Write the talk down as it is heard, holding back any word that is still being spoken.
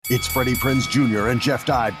It's Freddie Prinze Jr. and Jeff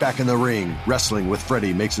Dye back in the ring. Wrestling with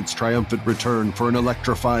Freddie makes its triumphant return for an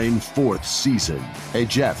electrifying 4th season. Hey,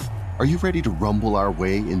 Jeff, are you ready to rumble our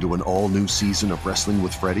way into an all-new season of Wrestling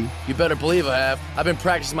with Freddie? You better believe I have. I've been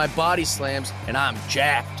practicing my body slams, and I'm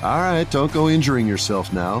jacked. All right, don't go injuring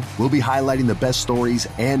yourself now. We'll be highlighting the best stories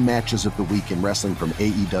and matches of the week in wrestling from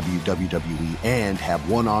AEW, WWE, and have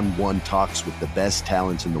one-on-one talks with the best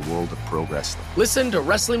talents in the world of pro wrestling. Listen to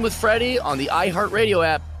Wrestling with Freddie on the iHeartRadio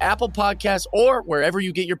app, Apple Podcasts, or wherever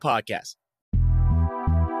you get your podcasts.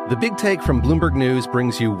 The Big Take from Bloomberg News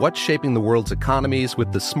brings you what's shaping the world's economies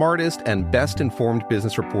with the smartest and best-informed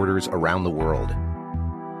business reporters around the world.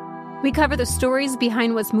 We cover the stories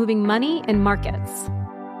behind what's moving money and markets,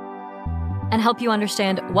 and help you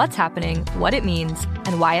understand what's happening, what it means,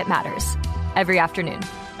 and why it matters every afternoon.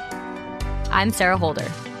 I'm Sarah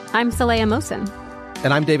Holder. I'm Saleha Mohsin.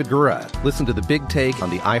 And I'm David Gura. Listen to The Big Take on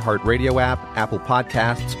the iHeartRadio app, Apple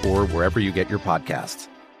Podcasts, or wherever you get your podcasts.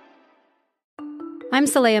 I'm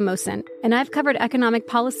Saleha Mohsin, and I've covered economic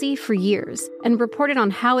policy for years and reported on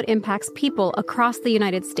how it impacts people across the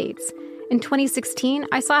United States. In 2016,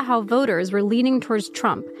 I saw how voters were leaning towards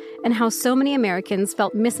Trump and how so many Americans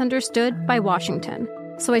felt misunderstood by Washington.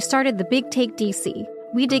 So I started The Big Take DC.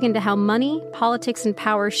 We dig into how money, politics, and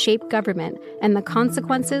power shape government and the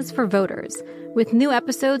consequences for voters. With new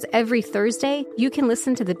episodes every Thursday, you can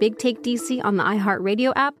listen to The Big Take DC on the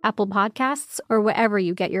iHeartRadio app, Apple Podcasts, or wherever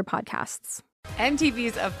you get your podcasts.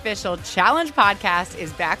 MTV's official Challenge podcast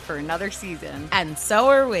is back for another season. And so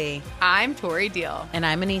are we. I'm Tori Deal. And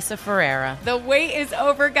I'm Anissa Ferreira. The wait is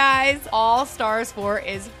over, guys. All Stars 4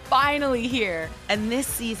 is finally here. And this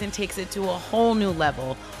season takes it to a whole new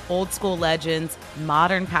level. Old school legends,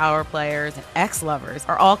 modern power players, and ex-lovers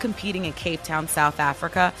are all competing in Cape Town, South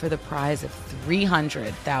Africa for the prize of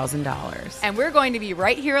 $300,000. And we're going to be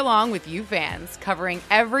right here along with you fans, covering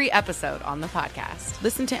every episode on the podcast.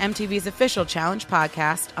 Listen to MTV's official Challenge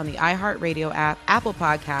podcast on the iHeartRadio app, Apple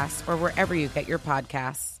Podcasts, or wherever you get your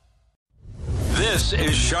podcasts. This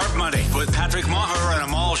is Sharp Money with Patrick Maher and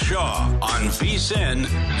Amal Shaw on VSiN,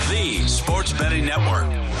 the Sports Betting Network.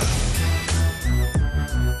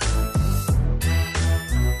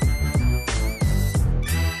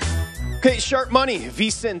 Okay, Sharp Money,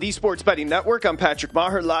 VSiN, the Sports Betting Network. I'm Patrick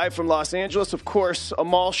Maher, live from Los Angeles. Of course,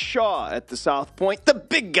 Amal Shaw at the South Point. The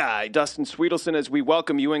big guy, Dustin Sweetelson, as we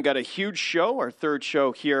welcome you and got a huge show, our third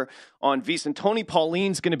show here on VSiN. Tony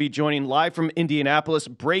Pauline's going to be joining live from Indianapolis,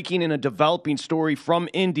 breaking in a developing story from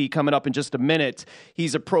Indy coming up in just a minute.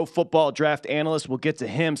 He's a pro football draft analyst. We'll get to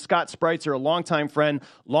him. Scott Spreitzer, a longtime friend,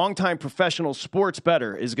 longtime professional sports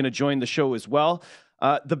bettor, is going to join the show as well.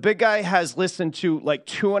 The big guy has listened to like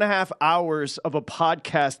 2.5 hours of a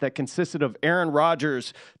podcast that consisted of Aaron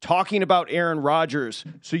Rodgers talking about Aaron Rodgers,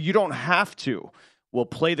 so you don't have to. We'll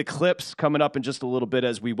play the clips coming up in just a little bit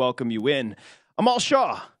as we welcome you in. Amal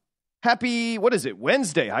Shaw, happy,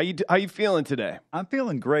 Wednesday. How you feeling today? I'm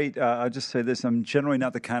feeling great. I'll just say this. I'm generally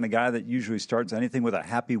not the kind of guy that usually starts anything with a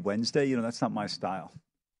happy Wednesday. You know, that's not my style.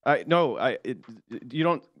 You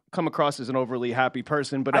don't come across as an overly happy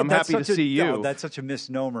person, but I'm happy to see you. No, that's such a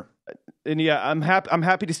misnomer. And yeah, I'm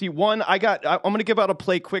happy to see one. I'm going to give out a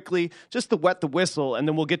play quickly, just to wet the whistle, and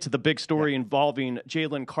then we'll get to the big story involving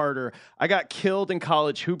Jalen Carter. I got killed in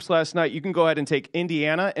college hoops last night. You can go ahead and take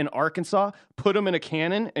Indiana and Arkansas, put them in a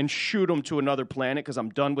cannon, and shoot them to another planet because I'm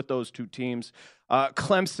done with those two teams.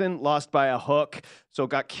 Clemson lost by a hook, so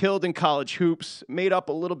got killed in college hoops. Made up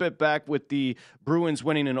a little bit back with the Bruins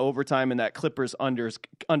winning in overtime and that Clippers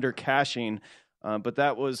under cashing. But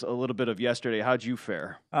that was a little bit of yesterday. How'd you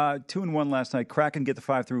fare? 2-1 last night. Kraken get the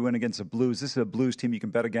 5-3 win against the Blues. This is a Blues team you can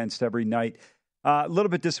bet against every night. A little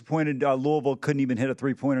bit disappointed. Louisville couldn't even hit a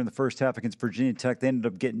three-pointer in the first half against Virginia Tech. They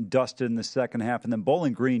ended up getting dusted in the second half. And then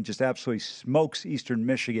Bowling Green just absolutely smokes Eastern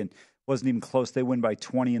Michigan. Wasn't even close. They win by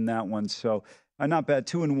 20 in that one. So not bad,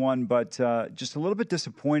 2-1, but just a little bit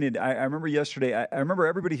disappointed. I remember yesterday, I remember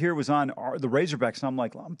everybody here was on the Razorbacks, and I'm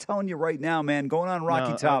like, I'm telling you right now, man, going on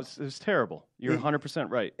Rocky Top. It was terrible. You're 100%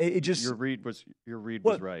 right. Your read was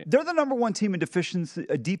right. They're the number one team in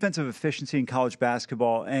defensive efficiency in college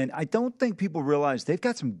basketball, and I don't think people realize they've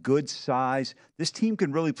got some good size. This team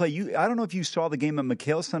can really play. I don't know if you saw the game at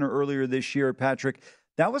McHale Center earlier this year, Patrick.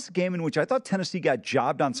 That was a game in which I thought Tennessee got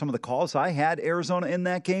jobbed on some of the calls. I had Arizona in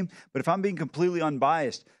that game, but if I'm being completely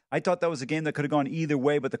unbiased, I thought that was a game that could have gone either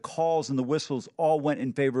way, but the calls and the whistles all went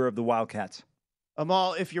in favor of the Wildcats.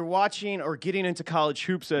 Amal, if you're watching or getting into college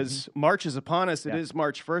hoops as March is upon us, it is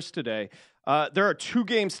March 1st today. There are 2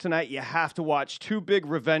 games tonight you have to watch. 2 big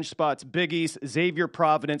revenge spots. Big East, Xavier,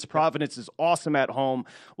 Providence. Providence is awesome at home.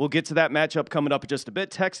 We'll get to that matchup coming up in just a bit.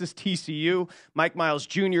 Texas, TCU. Mike Miles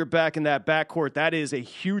Jr. back in that backcourt. That is a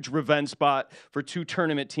huge revenge spot for 2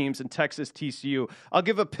 tournament teams in Texas, TCU. I'll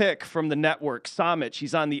give a pick from the network. Samich,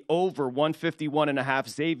 he's on the over 151.5.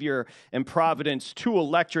 Xavier and Providence, 2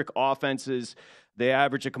 electric offenses. They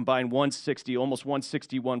average a combined 160, almost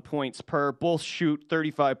 161 points per. Both shoot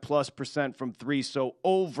 35+% from 3, so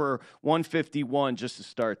over 151 just to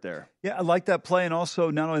start there. Yeah, I like that play. And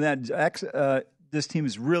also, not only that, this team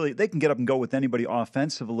is really, they can get up and go with anybody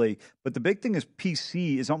offensively. But the big thing is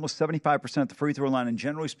PC is almost 75% at the free throw line. And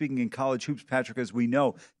generally speaking, in college hoops, Patrick, as we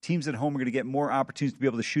know, teams at home are going to get more opportunities to be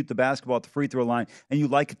able to shoot the basketball at the free throw line. And you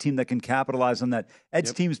like a team that can capitalize on that.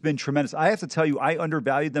 Ed's team has been tremendous. I have to tell you, I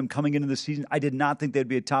undervalued them coming into the season. I did not think they'd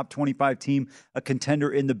be a top 25 team, a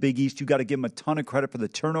contender in the Big East. You got to give them a ton of credit for the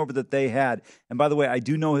turnover that they had. And by the way, I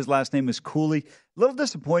do know his last name is Cooley. A little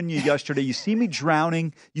disappointing you yesterday. You see me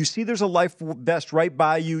drowning. You see there's a life vest right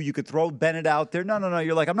by you. You could throw Bennett out there. No.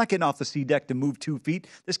 You're like, I'm not getting off the C deck to move 2 feet.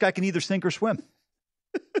 This guy can either sink or swim.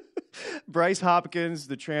 Bryce Hopkins,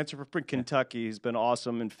 the transfer from Kentucky, has been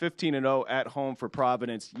awesome. And 15-0 at home for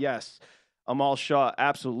Providence. Yes, Amal Shaw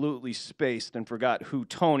absolutely spaced and forgot who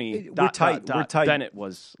Tony We're tight. Bennett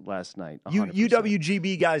was last night. 100%.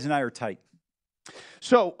 UWGB guys and I are tight.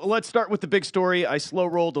 So let's start with the big story. I slow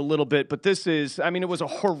rolled a little bit, but this is, it was a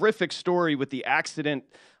horrific story with the accident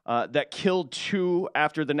that killed 2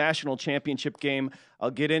 after the national championship game. I'll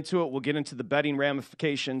get into it. We'll get into the betting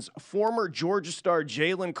ramifications. Former Georgia star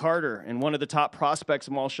Jalen Carter, and one of the top prospects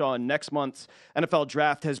of Amal Shaw in next month's NFL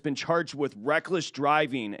draft, has been charged with reckless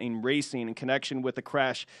driving and racing in connection with a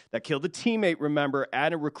crash that killed a teammate, remember,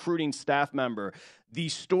 and a recruiting staff member. The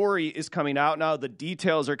story is coming out now. The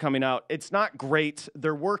details are coming out. It's not great.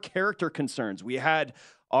 There were character concerns. We had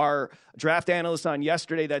our draft analyst on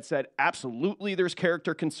yesterday that said, absolutely, there's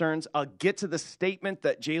character concerns. I'll get to the statement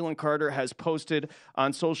that Jalen Carter has posted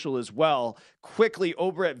on social as well. Quickly,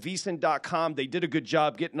 over at vsin.com, they did a good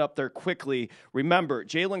job getting up there quickly. Remember,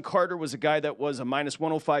 Jalen Carter was a guy that was a minus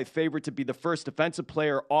 105 favorite to be the first defensive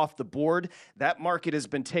player off the board. That market has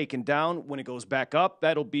been taken down. When it goes back up,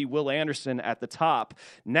 that'll be Will Anderson at the top.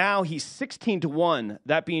 Now he's 16-1,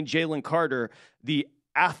 that being Jalen Carter, the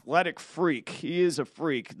athletic freak. He is a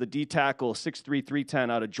freak. The D tackle, 6'3",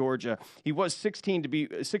 310 out of Georgia. He was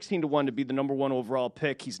 16-1 to be the number 1 overall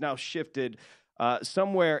pick. He's now shifted up to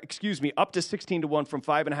 16-1 from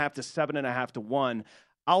 5.5 to 7.5 to 1.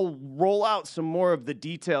 I'll roll out some more of the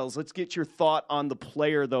details. Let's get your thought on the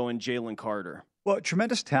player, though, in Jalen Carter. Well,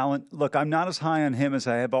 tremendous talent. Look, I'm not as high on him as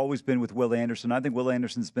I have always been with Will Anderson. I think Will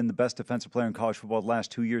Anderson's been the best defensive player in college football the last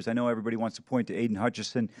 2 years. I know everybody wants to point to Aiden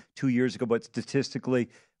Hutchinson 2 years ago, but statistically,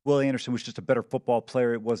 Will Anderson was just a better football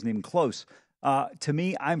player. It wasn't even close. To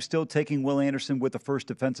me, I'm still taking Will Anderson with the first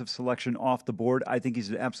defensive selection off the board. I think he's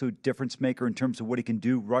an absolute difference maker in terms of what he can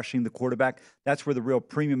do rushing the quarterback. That's where the real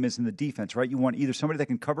premium is in the defense, right? You want either somebody that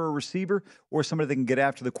can cover a receiver or somebody that can get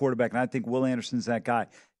after the quarterback, and I think Will Anderson's that guy.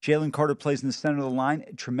 Jalen Carter plays in the center of the line,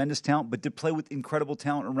 tremendous talent, but did play with incredible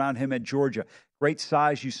talent around him at Georgia. Great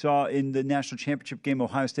size. You saw in the national championship game,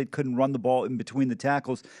 Ohio State couldn't run the ball in between the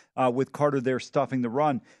tackles with Carter there stuffing the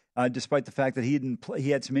run. Despite the fact that he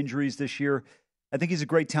had some injuries this year. I think he's a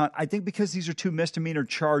great talent. I think because these are 2 misdemeanor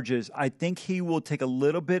charges, I think he will take a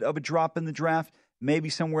little bit of a drop in the draft, maybe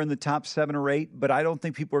somewhere in the top 7 or 8, but I don't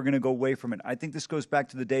think people are going to go away from it. I think this goes back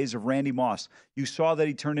to the days of Randy Moss. You saw that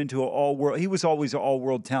he turned into an all-world. He was always an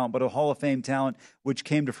all-world talent, but a Hall of Fame talent, which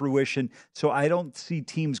came to fruition. So I don't see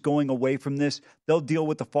teams going away from this. They'll deal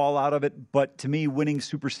with the fallout of it, but to me, winning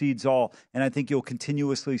supersedes all, and I think you'll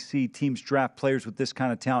continuously see teams draft players with this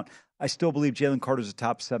kind of talent. I still believe Jalen Carter's a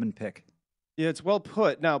top 7 pick. Yeah, it's well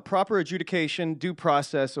put. Now, proper adjudication, due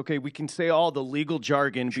process. Okay, we can say all the legal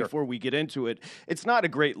jargon before we get into it. It's not a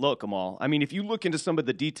great look, Amal. I mean, if you look into some of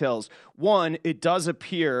the details, one, it does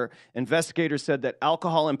appear, investigators said that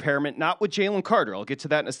alcohol impairment, not with Jalen Carter, I'll get to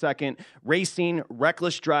that in a second, racing,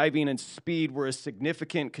 reckless driving, and speed were a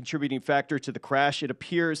significant contributing factor to the crash. It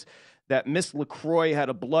appears that Miss LaCroix had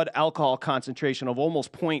a blood alcohol concentration of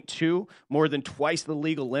almost 0.2, more than twice the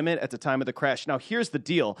legal limit at the time of the crash. Now, here's the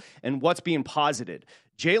deal and what's being posited.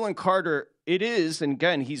 Jalen Carter, it is, and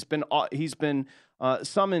again, he's been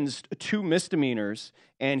summoned 2 misdemeanors,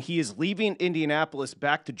 and he is leaving Indianapolis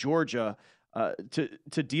back to Georgia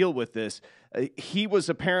to deal with this. He was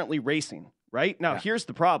apparently racing. right? Now, here's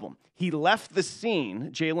the problem. He left the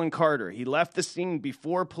scene, Jalen Carter, he left the scene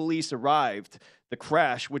before police arrived, the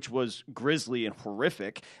crash, which was grisly and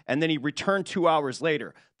horrific, and then he returned 2 hours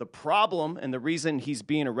later. The problem and the reason he's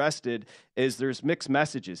being arrested is there's mixed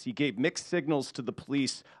messages. He gave mixed signals to the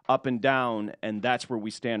police up and down, and that's where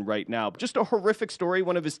we stand right now. Just a horrific story,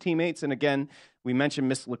 one of his teammates, and again, we mentioned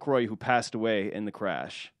Miss LaCroix, who passed away in the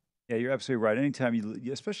crash. Yeah, you're absolutely right. Anytime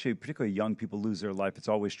you, especially particularly young people, lose their life, it's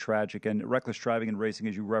always tragic. And reckless driving and racing,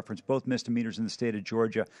 as you referenced, both misdemeanors in the state of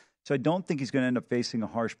Georgia. So I don't think he's going to end up facing a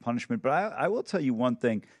harsh punishment. But I will tell you one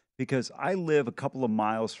thing, because I live a couple of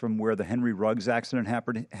miles from where the Henry Ruggs accident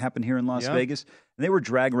happened here in Las Vegas. And they were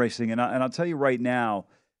drag racing. And I'll tell you right now,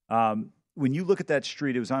 when you look at that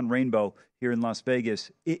street, it was on Rainbow here in Las Vegas,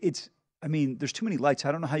 there's too many lights.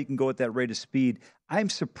 I don't know how you can go at that rate of speed. I'm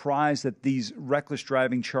surprised that these reckless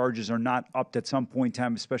driving charges are not upped at some point in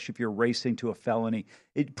time, especially if you're racing to a felony.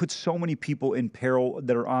 It puts so many people in peril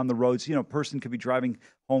that are on the roads. You know, a person could be driving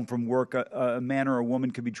home from work. A man or a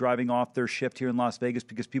woman could be driving off their shift here in Las Vegas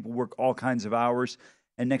because people work all kinds of hours.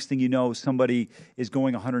 And next thing you know, somebody is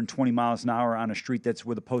going 120 miles an hour on a street that's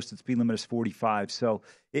where the posted speed limit is 45. So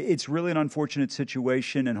it's really an unfortunate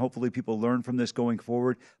situation, and hopefully people learn from this going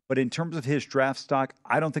forward. But in terms of his draft stock,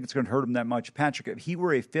 I don't think it's going to hurt him that much. Patrick, if he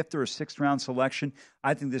were a 5th or a 6th round selection,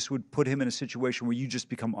 I think this would put him in a situation where you just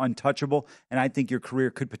become untouchable, and I think your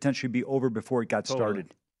career could potentially be over before it got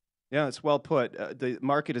started. Yeah, it's well put. The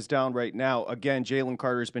market is down right now. Again, Jalen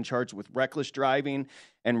Carter has been charged with reckless driving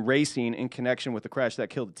and racing in connection with the crash that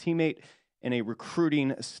killed a teammate and a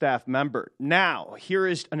recruiting staff member. Now, here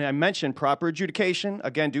is, and I mentioned proper adjudication,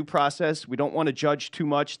 again, due process. We don't want to judge too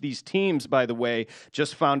much. These teams, by the way,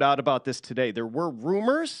 just found out about this today. There were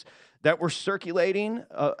rumors that were circulating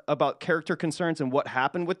about character concerns and what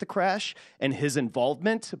happened with the crash and his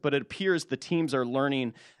involvement, but it appears the teams are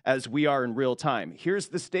learning as we are in real time. Here's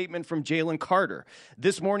the statement from Jalen Carter.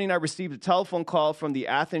 This morning, I received a telephone call from the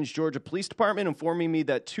Athens, Georgia Police Department informing me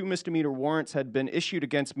that 2 misdemeanor warrants had been issued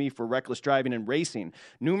against me for reckless driving and racing.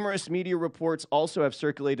 Numerous media reports also have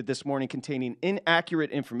circulated this morning containing inaccurate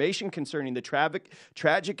information concerning the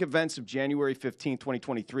tragic events of January 15,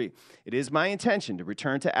 2023. It is my intention to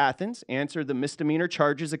return to Athens, answer the misdemeanor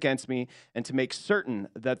charges against me, and to make certain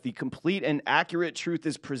that the complete and accurate truth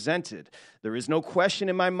is presented. There is no question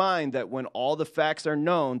in my mind that when all the facts are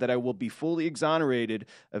known, that I will be fully exonerated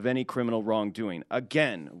of any criminal wrongdoing.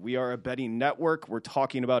 Again, we are a betting network. We're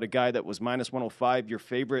talking about a guy that was minus 105, your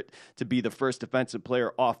favorite to be the first defensive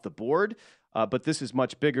player off the board. But this is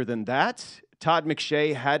much bigger than that. Todd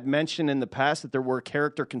McShay had mentioned in the past that there were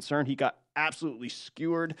character concern. He got absolutely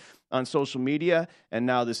skewered on social media, and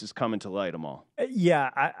now this is coming to light, Amal. Yeah,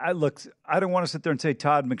 I don't want to sit there and say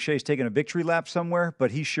Todd McShay's taking a victory lap somewhere,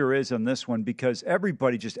 but he sure is on this one because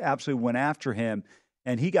everybody just absolutely went after him,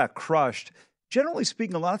 and he got crushed. Generally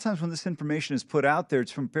speaking, a lot of times when this information is put out there,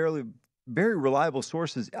 it's from very reliable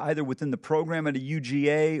sources, either within the program at a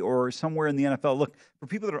UGA or somewhere in the NFL. Look, for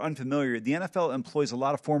people that are unfamiliar, the NFL employs a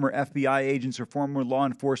lot of former FBI agents or former law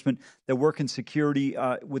enforcement that work in security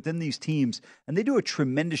within these teams, and they do a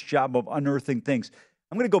tremendous job of unearthing things.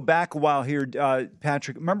 I'm going to go back a while here,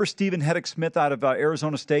 Patrick. Remember Stephen Hedrick-Smith out of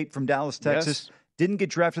Arizona State from Dallas, Texas? Yes. Didn't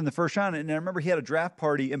get drafted in the first round, and I remember he had a draft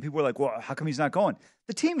party, and people were like, well, how come he's not going?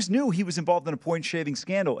 The teams knew he was involved in a point-shaving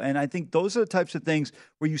scandal, and I think those are the types of things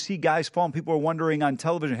where you see guys fall, and people are wondering on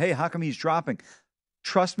television, hey, how come he's dropping?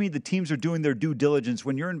 Trust me, the teams are doing their due diligence.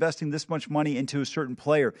 When you're investing this much money into a certain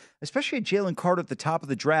player, especially at Jalen Carter at the top of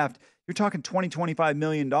the draft, you're talking $20, $25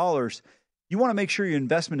 million. You want to make sure your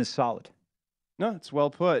investment is solid. No, it's well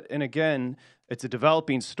put. And again, it's a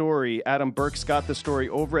developing story. Adam Burke's got the story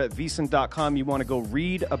over at VSiN.com. You want to go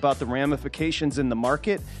read about the ramifications in the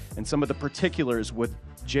market and some of the particulars with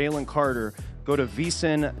Jalen Carter. Go to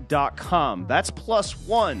VSiN.com. That's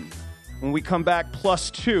 +1. When we come back,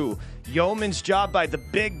 +2. Yeoman's Job by the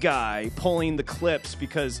big guy pulling the clips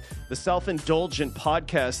because the self-indulgent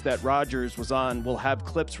podcast that Rodgers was on will have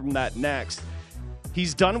clips from that next.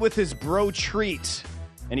 He's done with his bro treat,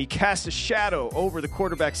 and he casts a shadow over the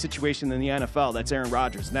quarterback situation in the NFL. That's Aaron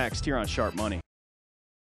Rodgers next here on Sharp Money.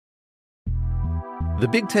 The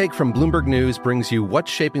Big Take from Bloomberg News brings you what's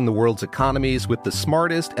shaping the world's economies with the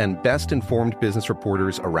smartest and best-informed business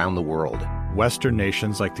reporters around the world. Western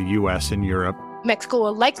nations like the U.S. and Europe. Mexico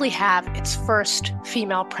will likely have its first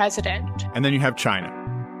female president. And then you have China.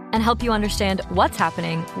 And help you understand what's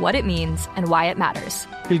happening, what it means, and why it matters.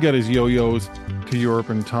 He'll get his yo-yos to Europe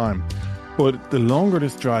in time. But the longer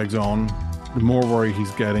this drags on, the more worry he's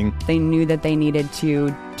getting. They knew that they needed to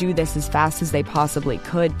do this as fast as they possibly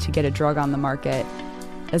could to get a drug on the market.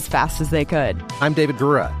 as fast as they could. I'm David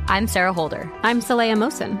Gura. I'm Sarah Holder. I'm Saleha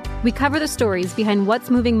Mohsin. We cover the stories behind what's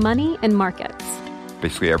moving money and markets.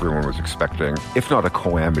 Basically, everyone was expecting, if not a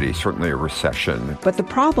calamity, certainly a recession. But the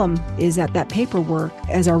problem is that paperwork,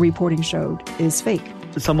 as our reporting showed, is fake.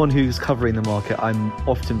 As someone who's covering the market, I'm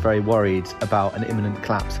often very worried about an imminent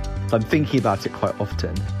collapse. So I'm thinking about it quite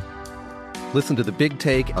often. Listen to The Big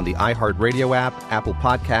Take on the iHeartRadio app, Apple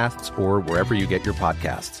Podcasts, or wherever you get your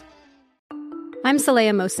podcasts. I'm Saleha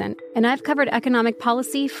Mohsin, and I've covered economic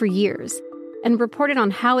policy for years and reported on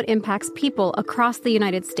how it impacts people across the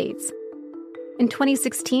United States. In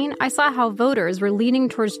 2016, I saw how voters were leaning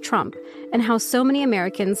towards Trump and how so many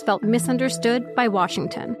Americans felt misunderstood by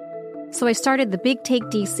Washington. So I started The Big Take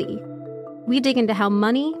DC. We dig into how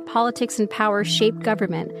money, politics, and power shape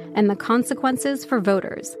government and the consequences for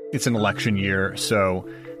voters. It's an election year, so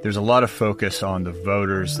there's a lot of focus on the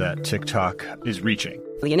voters that TikTok is reaching.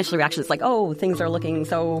 The initial reaction is like, oh, things are looking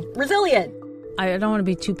so resilient. I don't want to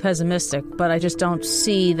be too pessimistic, but I just don't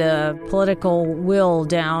see the political will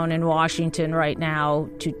down in Washington right now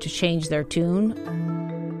to change their tune.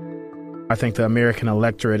 I think the American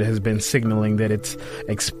electorate has been signaling that it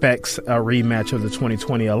expects a rematch of the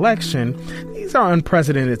 2020 election. These are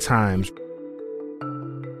unprecedented times.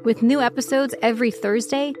 With new episodes every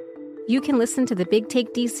Thursday, you can listen to The Big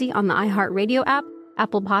Take DC on the iHeartRadio app,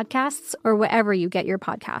 Apple Podcasts, or wherever you get your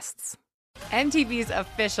podcasts. MTV's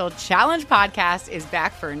official Challenge podcast is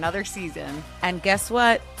back for another season. And guess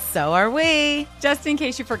what? So are we. Just in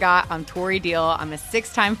case you forgot, I'm Tori Deal. I'm a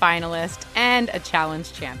 6-time finalist and a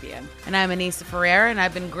Challenge champion. And I'm Anissa Ferreira, and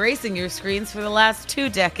I've been gracing your screens for the last 2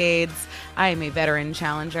 decades. I am a veteran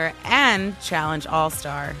challenger and Challenge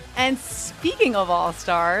All-Star. And speaking of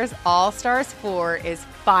All-Stars, All-Stars 4 is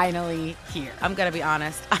finally here. I'm going to be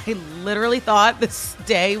honest. I literally thought this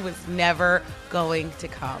day was never going to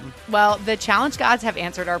come. Well, the Challenge gods have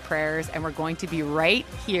answered our prayers, and we're going to be right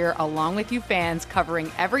here along with you fans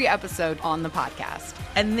covering every episode on the podcast.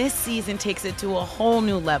 And this season takes it to a whole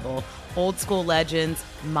new level. Old school legends,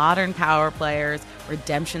 modern power players,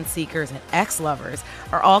 redemption seekers, and ex-lovers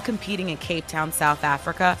are all competing in Cape Town, South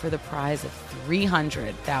Africa for the prize of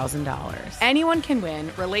 $300,000. Anyone can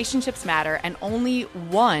win, relationships matter, and only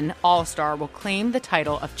one All-Star will claim the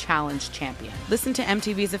title of Challenge champion. Listen to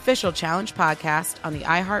MTV's official Challenge podcast on the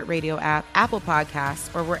iHeartRadio app, Apple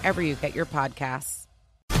Podcasts, or wherever you get your podcasts.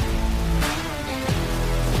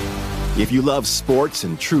 If you love sports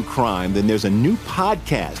and true crime, then there's a new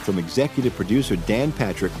podcast from executive producer Dan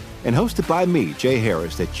Patrick and hosted by me, Jay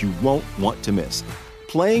Harris, that you won't want to miss.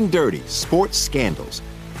 Playing Dirty: Sports Scandals.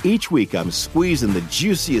 Each week, I'm squeezing the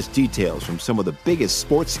juiciest details from some of the biggest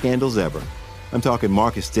sports scandals ever. I'm talking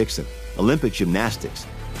Marcus Dixon, Olympic gymnastics,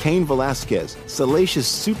 Cain Velasquez, salacious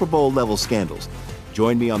Super Bowl-level scandals.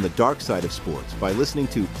 Join me on the dark side of sports by listening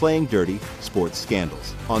to Playing Dirty: Sports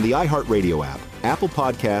Scandals on the iHeartRadio app, Apple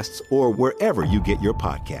Podcasts, or wherever you get your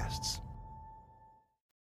podcasts.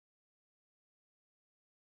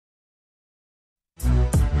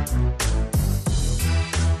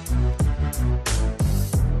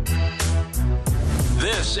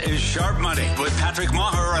 This is Sharp Money with Patrick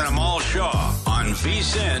Maher and Amal Shaw on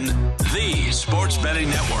VSiN, the Sports Betting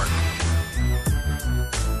Network.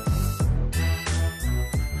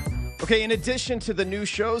 Okay, in addition to the new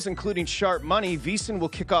shows, including Sharp Money, VSiN will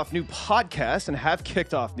kick off new podcasts and have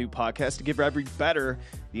kicked off new podcasts to give every bettor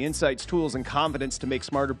the insights, tools, and confidence to make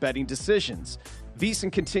smarter betting decisions.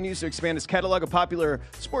 VSiN continues to expand its catalog of popular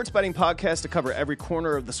sports betting podcasts to cover every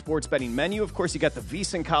corner of the sports betting menu. Of course, you got the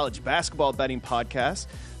VSiN College Basketball Betting Podcast,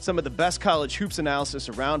 some of the best college hoops analysis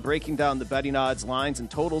around, breaking down the betting odds, lines,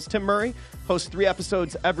 and totals. Tim Murray hosts 3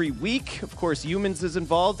 episodes every week. Of course, Humans is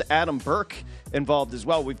involved. Adam Burke involved as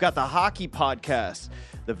well. We've got the Hockey Podcast,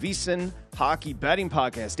 the VSiN Hockey Betting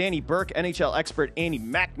Podcast. Danny Burke, NHL expert Andy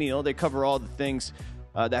McNeil. They cover all the things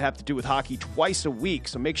that have to do with hockey twice a week.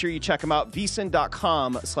 So make sure you check them out,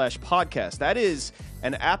 vsin.com/podcast. That is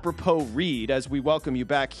an apropos read as we welcome you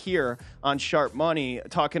back here on Sharp Money,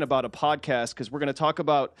 talking about a podcast, because we're going to talk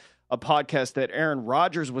about a podcast that Aaron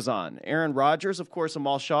Rodgers was on. Aaron Rodgers, of course,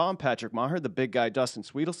 Amal Shaw, and Patrick Maher, the big guy, Dustin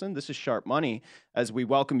Sweetelson. This is Sharp Money as we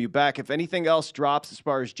welcome you back. If anything else drops as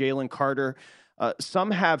far as Jalen Carter, some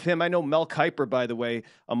have him. I know Mel Kiper, by the way,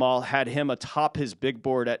 Amal, had him atop his big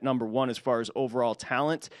board at number 1 as far as overall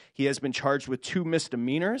talent. He has been charged with 2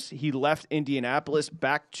 misdemeanors. He left Indianapolis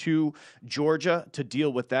back to Georgia to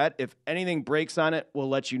deal with that. If anything breaks on it, we'll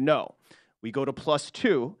let you know. We go to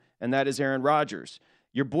 +2, and that is Aaron Rodgers.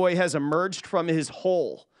 Your boy has emerged from his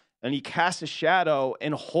hole, and he casts a shadow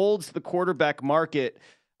and holds the quarterback market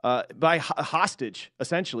by hostage,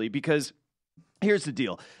 essentially, because Here's the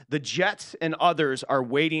deal. The Jets and others are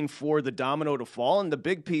waiting for the domino to fall, and the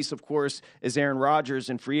big piece, of course, is Aaron Rodgers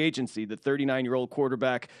in free agency. The 39-year-old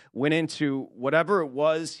quarterback went into whatever it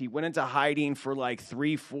was. He went into hiding for like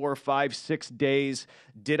 3, 4, 5, 6 days,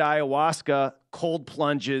 did ayahuasca, cold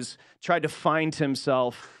plunges, tried to find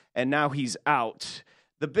himself, and now he's out.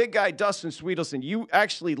 The big guy, Dustin Sweetelson, you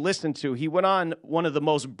actually listened to. He went on one of the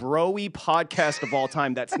most bro-y podcasts of all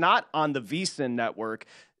time that's not on the VSiN network.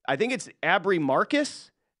 I think it's Abri Marcus.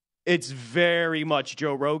 It's very much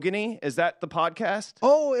Joe Rogan-y. Is that the podcast?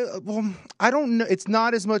 Oh, well, I don't know. It's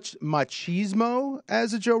not as much machismo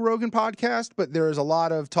as a Joe Rogan podcast, but there is a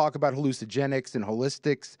lot of talk about hallucinogenics and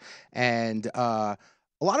holistics and a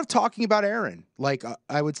lot of talking about Aaron. Like,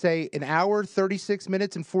 I would say an hour, 36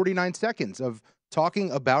 minutes, and 49 seconds of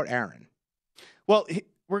talking about Aaron. Well,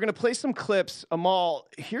 we're going to play some clips. Amal,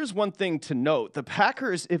 here's one thing to note. The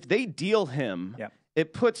Packers, if they deal him... Yeah.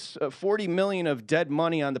 It puts $40 million of dead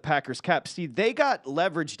money on the Packers cap. See, they got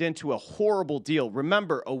leveraged into a horrible deal.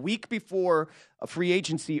 Remember, a week before a free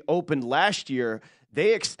agency opened last year,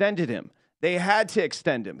 they extended him. They had to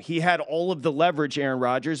extend him. He had all of the leverage, Aaron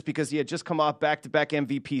Rodgers, because he had just come off back-to-back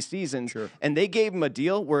MVP seasons. Sure. And they gave him a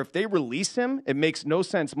deal where if they release him, it makes no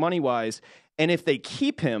sense money-wise. And if they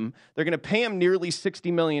keep him, they're going to pay him nearly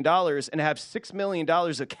 $60 million and have $6 million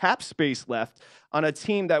of cap space left on a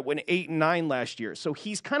team that went 8-9 last year. So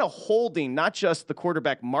he's kind of holding not just the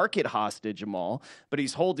quarterback market hostage, Jamal, but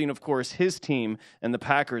he's holding, of course, his team and the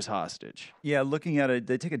Packers hostage. Yeah, looking at it,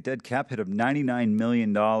 they take a dead cap hit of $99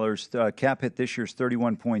 million. Cap hit this year is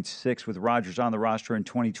 31.6 with Rodgers on the roster in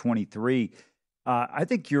 2023. I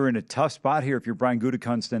think you're in a tough spot here if you're Brian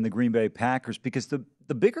Gutekunst and the Green Bay Packers because the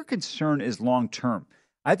bigger concern is long-term.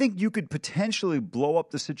 I think you could potentially blow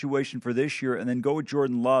up the situation for this year and then go with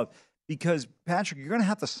Jordan Love because, Patrick, you're going to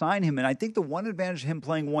have to sign him. And I think the one advantage of him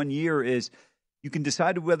playing 1 year is you can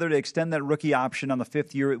decide whether to extend that rookie option on the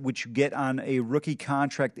 5th year, which you get on a rookie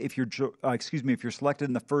contract. If you're selected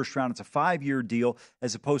in the first round, it's a 5-year deal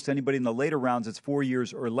as opposed to anybody in the later rounds, it's 4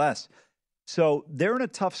 years or less. So they're in a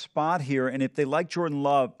tough spot here. And if they like Jordan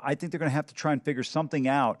Love, I think they're going to have to try and figure something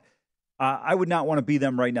out. I would not want to be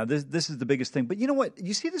them right now. This is the biggest thing. But you know what?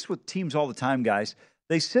 You see this with teams all the time, guys.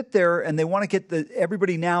 They sit there and they want to get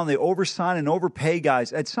everybody now, and they oversign and overpay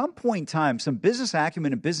guys. At some point in time, some business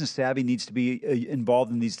acumen and business savvy needs to be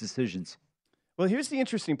involved in these decisions. Well, here's the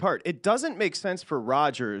interesting part. It doesn't make sense for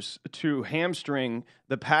Rodgers to hamstring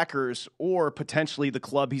the Packers or potentially the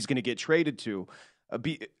club he's going to get traded to.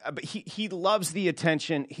 He loves the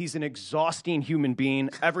attention. He's an exhausting human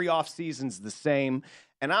being. Every offseason's the same.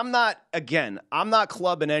 And I'm not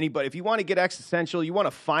clubbing anybody. If you want to get existential, you want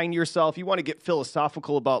to find yourself, you want to get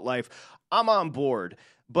philosophical about life, I'm on board.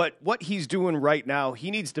 But what he's doing right now,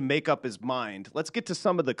 he needs to make up his mind. Let's get to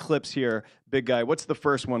some of the clips here, big guy. What's the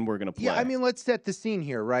first one we're going to play? Yeah, I mean, let's set the scene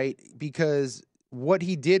here, right? Because what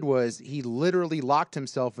he did was he literally locked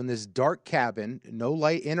himself in this dark cabin, no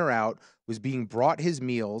light in or out, was being brought his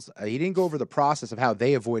meals. He didn't go over the process of how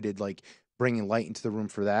they avoided, like, bringing light into the room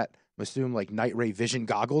for that. I assume like night ray vision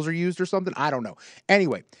goggles are used or something. I don't know.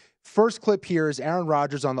 Anyway, first clip here is Aaron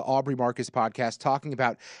Rodgers on the Aubrey Marcus podcast talking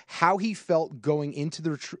about how he felt going into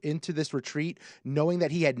this retreat, knowing that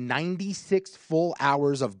he had 96 full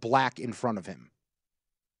hours of black in front of him.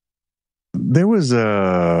 There was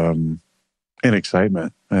an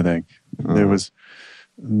excitement, I think. There was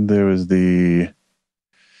the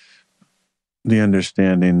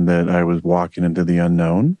understanding that I was walking into the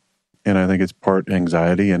unknown. And I think it's part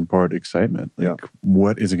anxiety and part excitement. Like,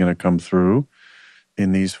 what is going to come through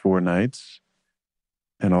in these 4 nights?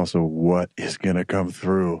 And also, what is going to come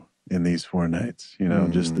through in these 4 nights? You know,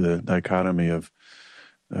 just the dichotomy of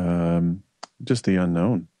just the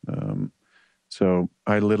unknown. So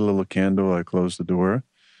I lit a little candle. I closed the door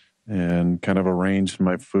and kind of arranged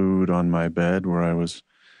my food on my bed where I was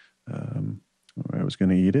going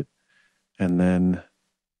to eat it. And then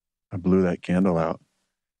I blew that candle out.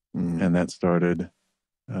 And that started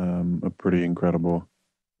a pretty incredible,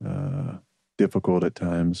 difficult at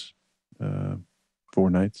times, 4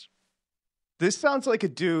 nights. This sounds like a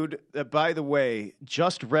dude that, by the way,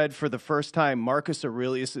 just read for the first time Marcus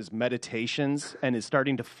Aurelius's Meditations and is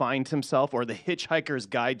starting to find himself, or The Hitchhiker's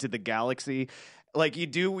Guide to the Galaxy. Like you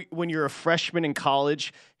do when you're a freshman in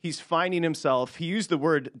college, he's finding himself. He used the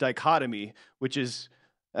word dichotomy, which is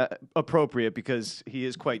appropriate because he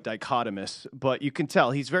is quite dichotomous, but you can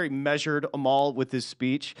tell he's very measured, Amal, with his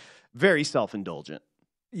speech, very self-indulgent.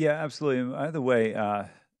 Yeah, absolutely. Either way, I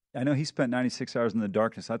know he spent 96 hours in the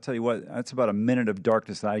darkness. I'll tell you what, that's about a minute of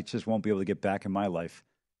darkness that I just won't be able to get back in my life.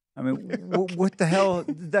 I mean, what the hell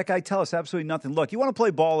did that guy tell us? Absolutely nothing. Look, you want to play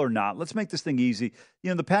ball or not? Let's make this thing easy. You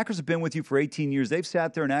know, the Packers have been with you for 18 years. They've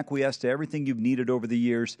sat there and acquiesced to everything you've needed over the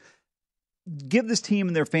years. Give this team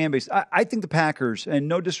and their fan base. I think the Packers, and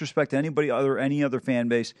no disrespect to any other fan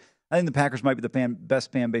base, I think the Packers might be the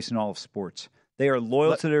best fan base in all of sports. They are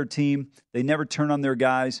loyal to their team. They never turn on their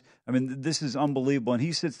guys. I mean, this is unbelievable. And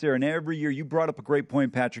he sits there, and every year, you brought up a great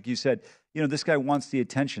point, Patrick. You said, you know, this guy wants the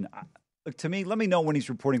attention. Look, to me, let me know when he's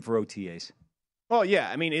reporting for OTAs. Well, yeah,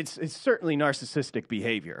 I mean, it's certainly narcissistic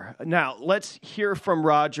behavior. Now, let's hear from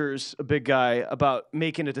Rodgers, a big guy, about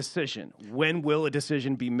making a decision. When will a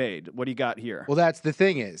decision be made? What do you got here? Well, that's the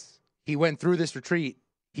thing is, he went through this retreat.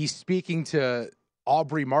 He's speaking to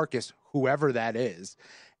Aubrey Marcus, whoever that is,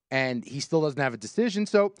 and he still doesn't have a decision.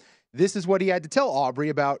 So this is what he had to tell Aubrey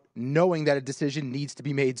about knowing that a decision needs to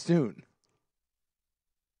be made soon.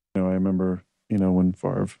 You know, I remember, you know, when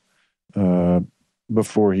Favre,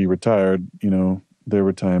 before he retired, you know, there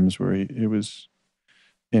were times where it was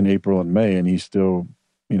in April and May, and he still,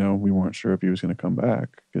 you know, we weren't sure if he was going to come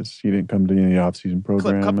back because he didn't come to any of the offseason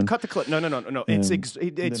program. Cut the clip. No.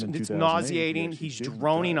 It's nauseating. He's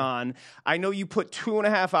droning on. I know you put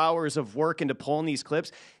 2.5 hours of work into pulling these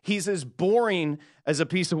clips. He's as boring as a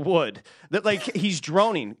piece of wood. That, like, he's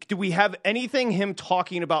droning. Do we have anything him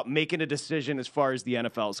talking about making a decision as far as the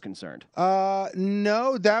NFL is concerned?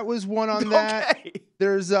 No, that was one on that.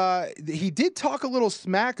 There's he did talk a little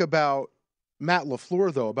smack about Matt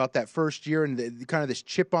LaFleur, though, about that first year and the kind of this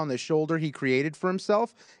chip on the shoulder he created for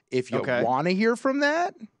himself. If you want to hear from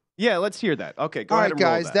that. Yeah, let's hear that. Okay, go ahead and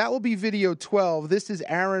roll guys, that will be video 12. This is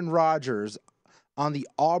Aaron Rodgers on the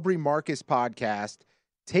Aubrey Marcus podcast,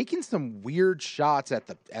 taking some weird shots at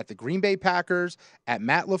the Green Bay Packers, at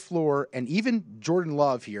Matt LaFleur, and even Jordan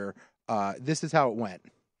Love here. This is how it went.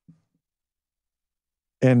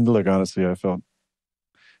 And look, honestly, I felt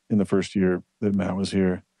in the first year that Matt was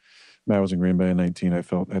here, Matt was in Green Bay in 19. I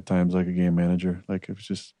felt at times like a game manager. Like it was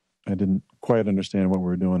just, I didn't quite understand what we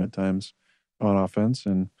were doing at times on offense.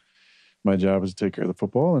 And my job was to take care of the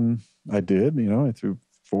football. And I did, you know, I threw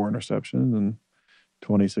 4 interceptions and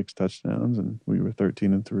 26 touchdowns and we were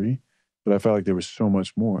 13-3. But I felt like there was so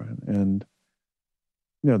much more. And,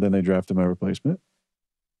 you know, then they drafted my replacement.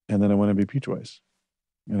 And then I won MVP twice.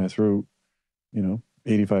 And I threw, you know,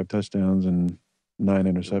 85 touchdowns and 9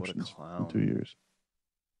 interceptions in 2 years.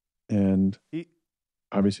 And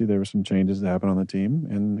obviously there were some changes that happened on the team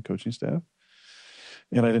and the coaching staff.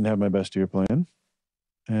 And I didn't have my best year plan.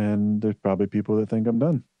 And there's probably people that think I'm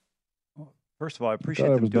done. Well, first of all, I appreciate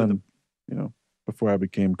them doing you know, before I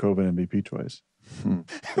became COVID MVP twice.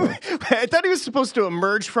 I thought he was supposed to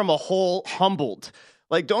emerge from a hole humbled.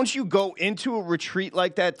 Like, don't you go into a retreat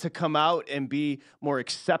like that to come out and be more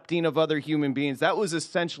accepting of other human beings? That was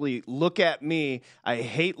essentially, look at me. I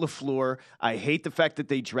hate LaFleur. I hate the fact that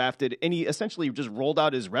they drafted. And he essentially just rolled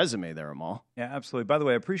out his resume there, Amal. Yeah, absolutely. By the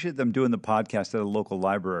way, I appreciate them doing the podcast at a local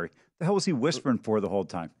library. The hell was he whispering for the whole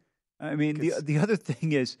time? I mean, the other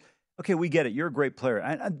thing is, okay, we get it. You're a great player.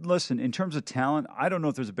 And listen, in terms of talent, I don't know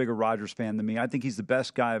if there's a bigger Rodgers fan than me. I think he's the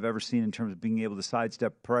best guy I've ever seen in terms of being able to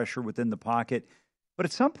sidestep pressure within the pocket. But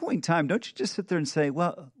at some point in time, don't you just sit there and say,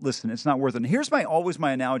 well, listen, it's not worth it. And here's always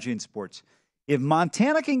my analogy in sports. If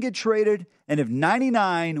Montana can get traded, and if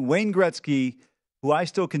 99, Wayne Gretzky, who I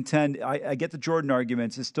still contend, I get the Jordan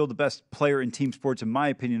arguments, is still the best player in team sports, in my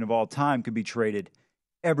opinion, of all time, could be traded,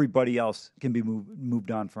 everybody else can be moved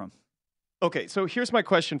on from. Okay, so here's my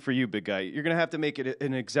question for you, big guy. You're going to have to make it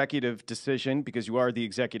an executive decision because you are the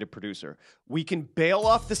executive producer. We can bail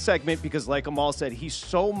off the segment because, like Amal said, he's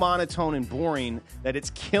so monotone and boring that it's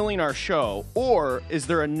killing our show. Or is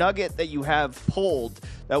there a nugget that you have pulled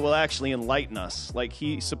that will actually enlighten us, like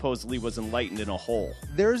he supposedly was enlightened in a hole?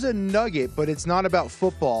 There's a nugget, but it's not about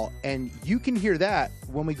football, and you can hear that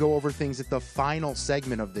when we go over things at the final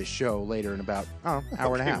segment of this show later in about an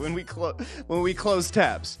hour and a half. When we close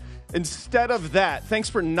tabs. Instead of that, thanks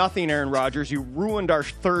for nothing, Aaron Rodgers. You ruined our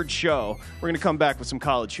third show. We're going to come back with some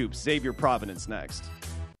college hoops. Xavier Providence next.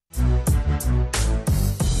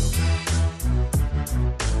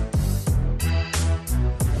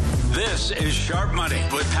 This is Sharp Money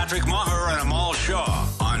with Patrick Maher and Amal Shaw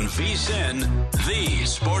on VSiN, the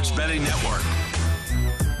Sports Betting Network.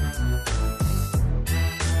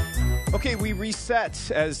 Okay, we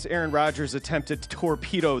reset as Aaron Rodgers attempted to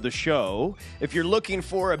torpedo the show. If you're looking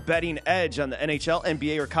for a betting edge on the NHL,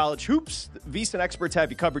 NBA, or college hoops, VSiN experts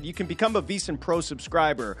have you covered. You can become a VSiN Pro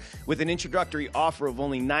subscriber with an introductory offer of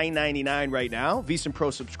only $9.99 right now. VSiN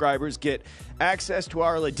Pro subscribers get access to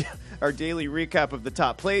our daily recap of the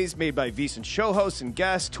top plays made by VSiN show hosts and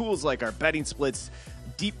guests, tools like our betting splits,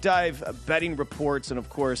 deep dive betting reports, and, of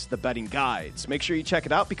course, the betting guides. Make sure you check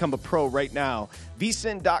it out. Become a pro right now.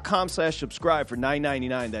 vsin.com/subscribe for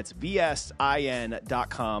 $9.99. That's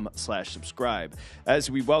vsin.com/subscribe.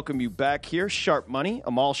 As we welcome you back here, Sharp Money,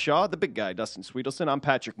 Amal Shaw, the big guy, Dustin Sweetelson. I'm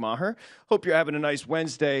Patrick Maher. Hope you're having a nice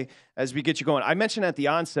Wednesday as we get you going. I mentioned at the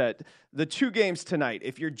onset, the 2 games tonight.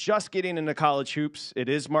 If you're just getting into college hoops, it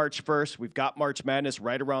is March 1st. We've got March Madness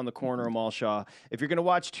right around the corner, Amal Shaw. If you're going to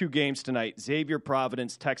watch 2 games tonight, Xavier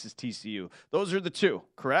Providence, Texas TCU. Those are the 2,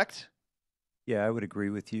 correct? Yeah, I would agree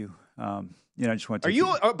with you. I just want to. Are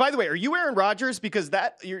you? By the way, are you Aaron Rodgers? Because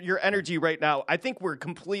that your energy right now, I think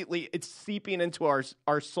it's seeping into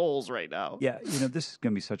our souls right now. Yeah, this is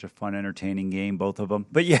going to be such a fun, entertaining game, both of them.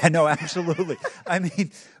 But yeah, no, absolutely. I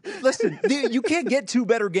mean, listen, you can't get 2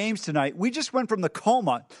 better games tonight. We just went from the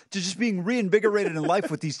coma to just being reinvigorated in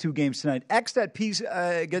life with these 2 games tonight. X that piece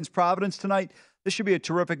against Providence tonight. This should be a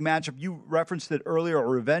terrific matchup. You referenced it earlier, a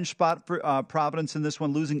revenge spot for Providence in this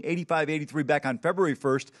one, losing 85-83 back on February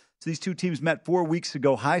 1st. So these 2 teams met 4 weeks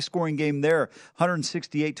ago. High-scoring game there,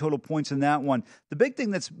 168 total points in that one. The big thing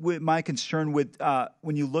that's my concern with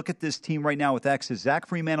when you look at this team right now with X is Zach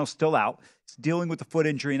Freemano's still out. He's dealing with the foot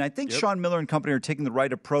injury. And I think Sean Miller and company are taking the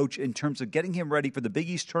right approach in terms of getting him ready for the Big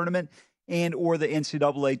East tournament and or the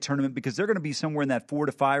NCAA tournament, because they're going to be somewhere in that 4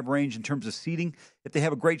 to 5 range in terms of seeding. If they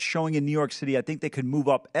have a great showing in New York City, I think they could move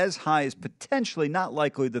up as high as potentially, not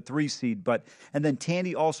likely, the 3 seed. And then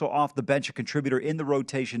Tandy also off the bench, a contributor in the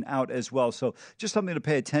rotation out as well. So just something to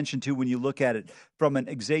pay attention to when you look at it from an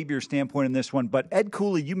Xavier standpoint in this one. But Ed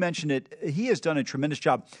Cooley, you mentioned it. He has done a tremendous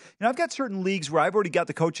job. I've got certain leagues where I've already got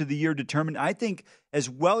the coach of the year determined. I think as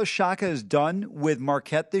well as Shaka has done with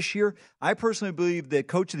Marquette this year, I personally believe that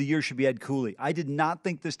coach of the year should be Ed Cooley. I did not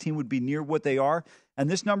think this team would be near what they are. And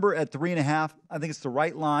this number at 3.5, I think it's the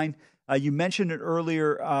right line. You mentioned it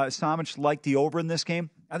earlier, Samich liked the over in this game.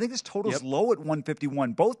 I think this total is low at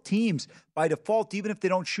 151. Both teams, by default, even if they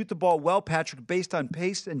don't shoot the ball well, Patrick, based on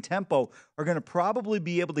pace and tempo, are going to probably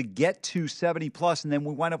be able to get to 70+, and then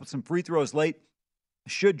we wind up with some free throws late.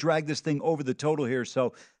 Should drag this thing over the total here.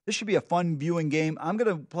 So this should be a fun viewing game. I'm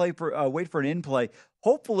going to wait for an in-play.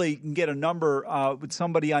 Hopefully you can get a number with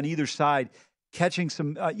somebody on either side catching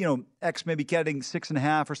some, X maybe getting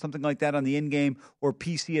 6.5 or something like that on the in-game, or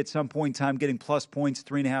PC at some point in time getting plus points,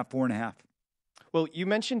 3.5, 4.5. Well, you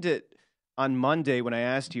mentioned it on Monday when I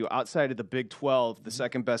asked you, outside of the Big 12, the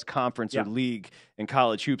second best conference or league in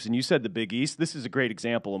college hoops, and you said the Big East. This is a great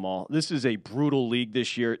example, Amal. This is a brutal league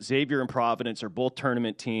this year. Xavier and Providence are both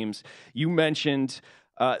tournament teams. You mentioned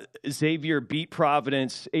Xavier beat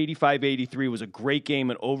Providence 85-83, was a great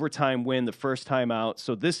game, an overtime win the first time out.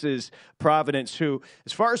 So this is Providence who,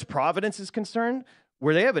 as far as Providence is concerned,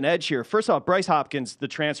 where they have an edge here. First off, Bryce Hopkins, the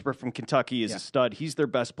transfer from Kentucky, is a stud. He's their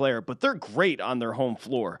best player, but they're great on their home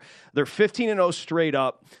floor. They're 15-0 straight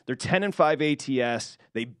up. They're 10-5 ATS.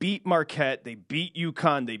 They beat Marquette. They beat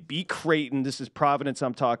UConn. They beat Creighton. This is Providence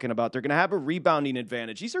I'm talking about. They're going to have a rebounding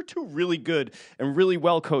advantage. These are 2 really good and really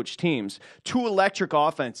well-coached teams. 2 electric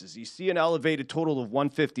offenses. You see an elevated total of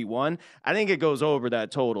 151. I think it goes over that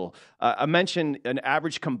total. I mentioned an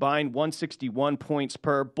average combined 161 points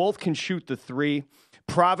per. Both can shoot the 3.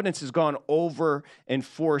 Providence has gone over in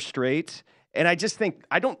 4 straight. And I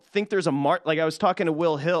don't think there's a mark. Like I was talking to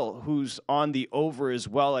Will Hill, who's on the over as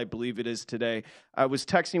well, I believe it is today. I was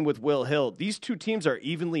texting with Will Hill. These 2 teams are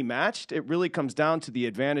evenly matched. It really comes down to the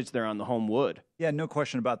advantage there on the home wood. Yeah, no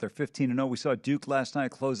question about their 15-0. We saw Duke last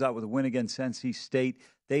night close out with a win against NC State.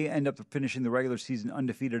 They end up finishing the regular season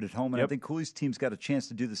undefeated at home. And I think Cooley's team's got a chance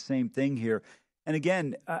to do the same thing here. And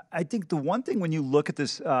again, I think the one thing when you look at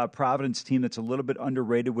this Providence team that's a little bit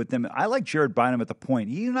underrated with them, I like Jared Bynum at the point.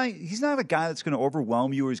 He's not a guy that's going to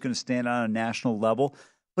overwhelm you or he's going to stand out on a national level,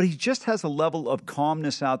 but he just has a level of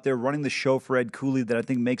calmness out there running the show for Ed Cooley that I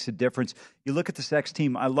think makes a difference. You look at this X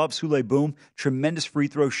team, I love Sule Boom, tremendous free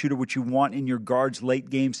throw shooter, which you want in your guards late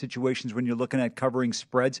game situations when you're looking at covering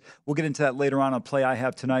spreads. We'll get into that later on a play I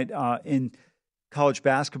have tonight in college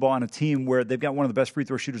basketball on a team where they've got one of the best free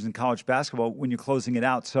throw shooters in college basketball when you're closing it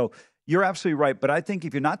out. So you're absolutely right. But I think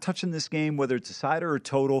if you're not touching this game, whether it's a side or a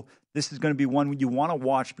total, this is going to be one you want to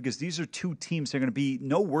watch because these are 2 teams that are going to be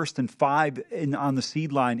no worse than 5 on the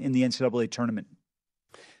seed line in the NCAA tournament.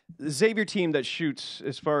 The Xavier team that shoots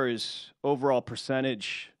as far as overall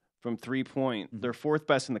percentage from 3-point, they're 4th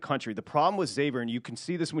best in the country. The problem with Xavier, and you can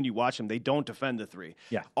see this when you watch them, they don't defend the 3.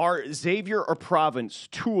 Yeah. Are Xavier or Providence,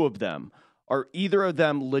 2 of them, are either of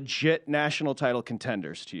them legit national title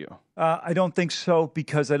contenders to you? I don't think so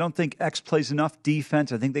because I don't think X plays enough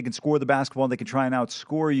defense. I think they can score the basketball and they can try and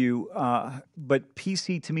outscore you. But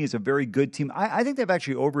PC, to me, is a very good team. I think they've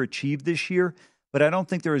actually overachieved this year. but I don't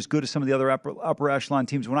think they're as good as some of the other upper echelon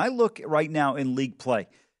teams. When I look right now in league play,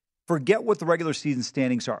 forget what the regular season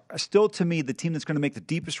standings are. Still, to me, the team that's going to make the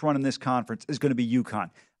deepest run in this conference is going to be UConn.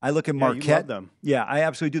 I look at Marquette. You love them. Yeah, I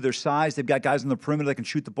absolutely do. Their size, they've got guys on the perimeter that can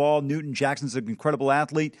shoot the ball. Newton Jackson's an incredible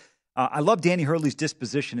athlete. I love Danny Hurley's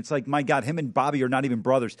disposition. It's like, my God, him and Bobby are not even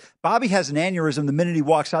brothers. Bobby has an aneurysm the minute he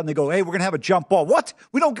walks out, and they go, "Hey, we're going to have a jump ball." What?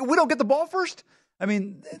 We don't get the ball first? I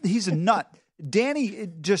mean, he's a nut. Danny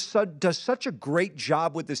just does such a great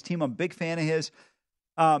job with this team. I'm a big fan of his.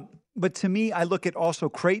 But to me, I look at also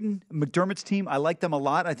Creighton, McDermott's team. I like them a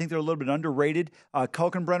lot. I think they're a little bit underrated.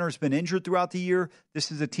 Kalkenbrenner has been injured throughout the year. This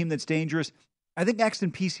is a team that's dangerous. I think X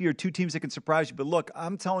and PC are two teams that can surprise you. But look,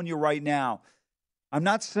 I'm telling you right now, I'm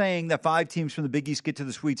not saying that 5 teams from the Big East get to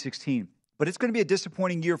the Sweet 16, but it's going to be a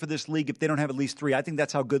disappointing year for this league if they don't have at least 3. I think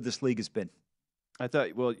that's how good this league has been. I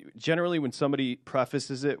thought, well, generally when somebody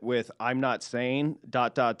prefaces it with, "I'm not saying ...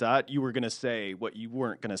 you were going to say what you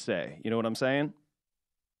weren't going to say. You know what I'm saying?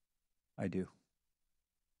 I do.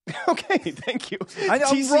 Okay, thank you.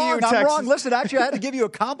 I'm wrong. Listen, actually, I had to give you a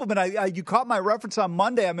compliment. You caught my reference on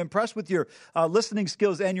Monday. I'm impressed with your listening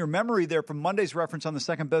skills and your memory there from Monday's reference on the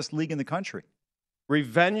second best league in the country.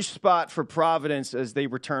 Revenge spot for Providence as they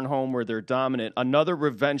return home where they're dominant. Another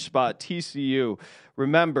revenge spot, TCU.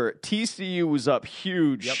 Remember, TCU was up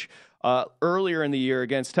huge earlier in the year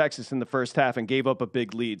against Texas in the first half and gave up a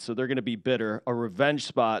big lead, so they're going to be bitter. A revenge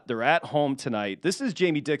spot. They're at home tonight. This is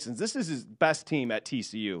Jamie Dixon's. This is his best team at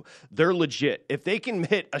TCU. They're legit. If they can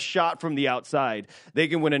hit a shot from the outside, they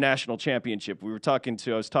can win a national championship. I was talking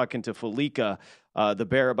to Falika, the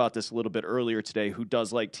Bear, about this a little bit earlier today, who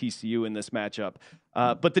does like TCU in this matchup.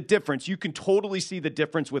 But the difference, you can totally see the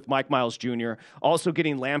difference with Mike Miles Jr., also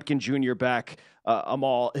getting Lampkin Jr. back.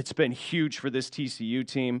 Amal, it's been huge for this TCU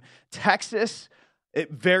team. Texas,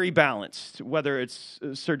 very balanced, whether it's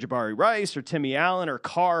Sir'Jabari Rice or Timmy Allen or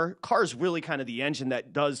Carr. Carr's really kind of the engine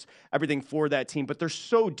that does everything for that team, but they're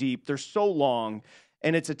so deep, they're so long,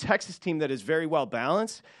 and it's a Texas team that is very well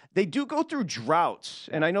balanced. They do go through droughts,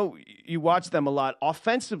 and I know you watch them a lot.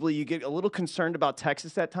 Offensively, you get a little concerned about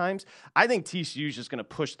Texas at times. I think TCU is just going to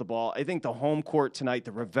push the ball. I think the home court tonight,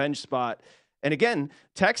 the revenge spot. And again,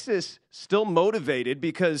 Texas still motivated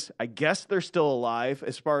because I guess they're still alive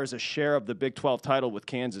as far as a share of the Big 12 title with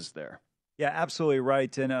Kansas there. Yeah, absolutely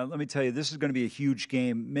right. And let me tell you, this is going to be a huge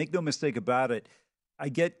game. Make no mistake about it. I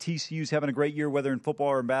get TCU's having a great year, whether in football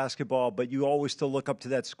or in basketball, but you always still look up to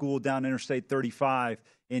that school down Interstate 35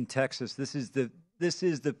 in Texas. This is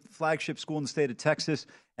the flagship school in the state of Texas,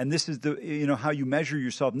 and this is how you measure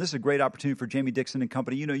yourself. And this is a great opportunity for Jamie Dixon and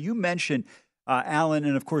company. You mentioned Allen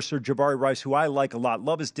and, of course, Sir'Jabari Rice, who I like a lot.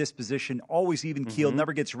 Love his disposition, always even-keeled,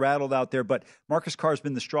 never gets rattled out there. But Marcus Carr's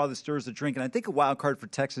been the straw that stirs the drink. And I think a wild card for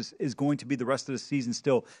Texas is going to be the rest of the season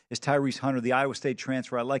still is Tyrese Hunter, the Iowa State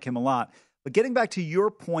transfer. I like him a lot. But getting back to your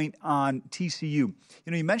point on TCU,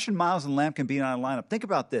 you mentioned Miles and Lampkin being on a lineup. Think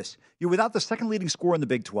about this. You're without the second leading scorer in the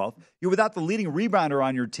Big 12. You're without the leading rebounder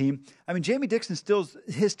on your team. I mean, Jamie Dixon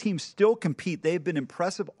his team still compete. They've been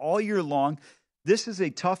impressive all year long. This is a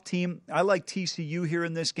tough team. I like TCU here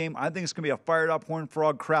in this game. I think it's going to be a fired-up Horned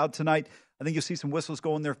Frog crowd tonight. I think you'll see some whistles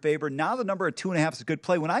go in their favor. Now the number at 2.5 is a good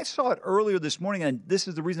play. When I saw it earlier this morning, and this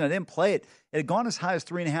is the reason I didn't play it, it had gone as high as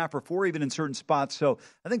 3.5 or 4 even in certain spots. So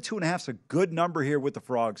I think 2.5 is a good number here with the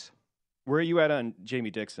Frogs. Where are you at on Jamie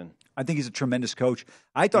Dixon? I think he's a tremendous coach.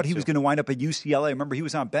 I thought he was going to wind up at UCLA. Remember, he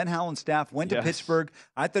was on Ben Howland's staff, went to Pittsburgh.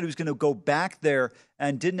 I thought he was going to go back there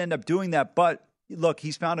and didn't end up doing that. But look,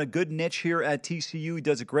 he's found a good niche here at TCU. He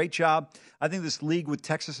does a great job. I think this league with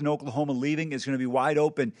Texas and Oklahoma leaving is going to be wide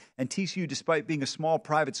open. And TCU, despite being a small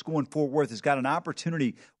private school in Fort Worth, has got an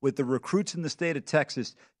opportunity with the recruits in the state of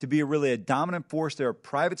Texas to be really a dominant force. They're a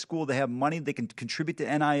private school. They have money. They can contribute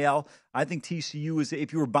to NIL. I think TCU is,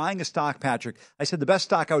 if you were buying a stock, Patrick, I said the best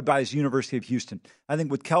stock I would buy is University of Houston. I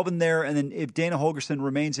think with Kelvin there, and then if Dana Holgerson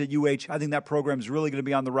remains at UH, I think that program is really going to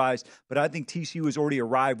be on the rise. But I think TCU has already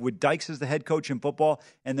arrived with Dykes as the head coach in football,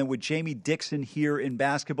 and then with Jamie Dixon here in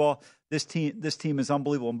basketball. This team is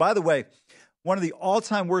unbelievable. And by the way, one of the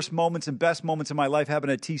all-time worst moments and best moments in my life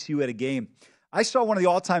happened at TCU at a game. I saw one of the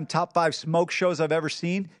all-time top 5 smoke shows I've ever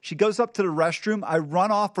seen. She goes up to the restroom. I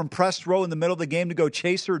run off from press row in the middle of the game to go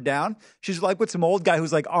chase her down. She's like with some old guy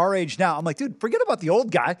who's like our age now. I'm like, dude, forget about the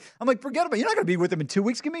old guy. I'm like, forget about it. You're not going to be with him in 2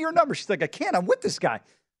 weeks. Give me your number. She's like, I can't. I'm with this guy.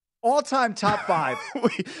 All-time top 5.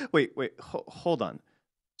 Wait. Hold on.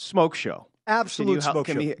 Smoke show. Absolute smoke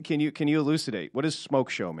show. Can you elucidate? What does smoke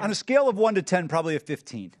show mean? On a scale of 1 to 10, probably a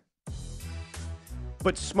 15.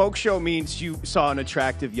 But smoke show means you saw an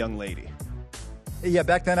attractive young lady. Yeah,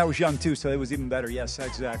 back then I was young too, so it was even better. Yes,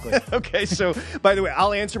 exactly. Okay, so by the way,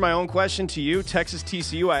 I'll answer my own question to you. Texas,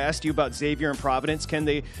 TCU, I asked you about Xavier and Providence. Can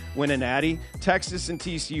they win a natty? Texas and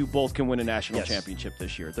TCU both can win a national championship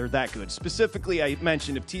this year. They're that good. Specifically, I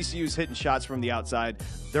mentioned if TCU's hitting shots from the outside,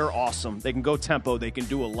 they're awesome. They can go tempo. They can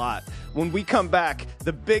do a lot. When we come back,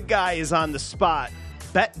 the big guy is on the spot.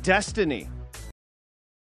 Bet Destiny.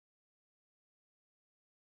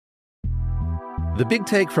 The Big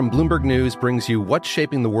Take from Bloomberg News brings you what's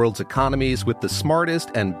shaping the world's economies with the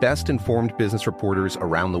smartest and best-informed business reporters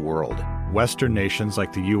around the world. Western nations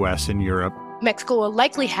like the U.S. and Europe. Mexico will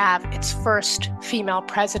likely have its first female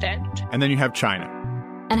president. And then you have China.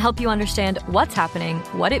 And help you understand what's happening,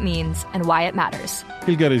 what it means, and why it matters.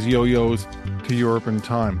 He'll get his yo-yos to Europe in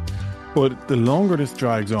time. But the longer this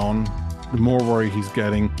drags on, the more worried he's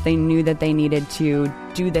getting. They knew that they needed to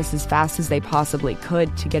do this as fast as they possibly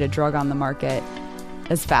could to get a drug on the market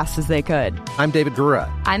as fast as they could. I'm David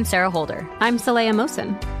Gura. I'm Sarah Holder. I'm Saleha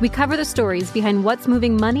Mohsin. We cover the stories behind what's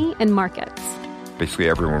moving money and markets. Basically,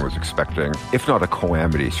 everyone was expecting, if not a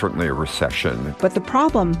calamity, certainly a recession. But the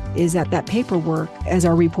problem is that paperwork, as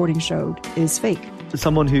our reporting showed, is fake. As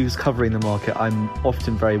someone who's covering the market, I'm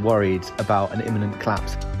often very worried about an imminent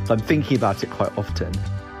collapse. So I'm thinking about it quite often.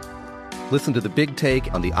 Listen to The Big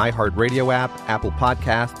Take on the iHeartRadio app, Apple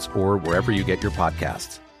Podcasts, or wherever you get your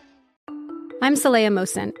podcasts. I'm Saleha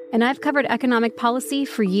Mohsin, and I've covered economic policy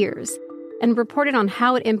for years and reported on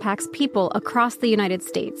how it impacts people across the United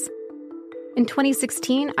States. In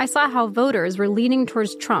 2016, I saw how voters were leaning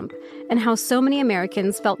towards Trump and how so many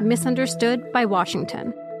Americans felt misunderstood by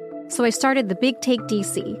Washington. So I started The Big Take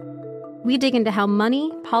DC. We dig into how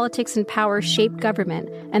money, politics, and power shape government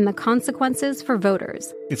and the consequences for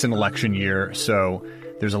voters. It's an election year, so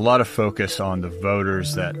there's a lot of focus on the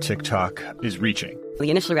voters that TikTok is reaching. The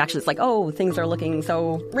initial reaction is like, oh, things are looking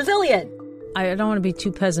so resilient. I don't want to be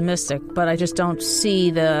too pessimistic, but I just don't see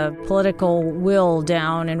the political will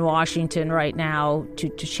down in Washington right now to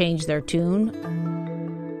change their tune.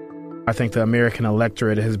 I think the American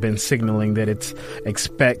electorate has been signaling that it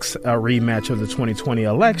expects a rematch of the 2020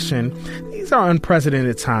 election. These are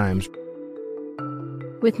unprecedented times.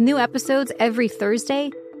 With new episodes every Thursday,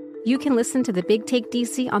 you can listen to The Big Take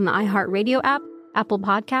DC on the iHeartRadio app, Apple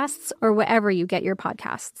Podcasts, or wherever you get your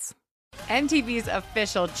podcasts. MTV's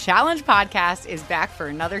official Challenge podcast is back for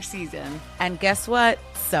another season. And guess what?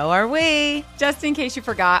 So are we. Just in case you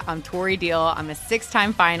forgot, I'm Tori Deal. I'm a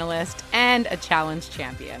 6-time finalist and a Challenge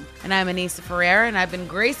champion. And I'm Anissa Ferreira, and I've been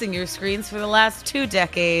gracing your screens for the last 2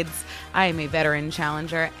 decades. I am a veteran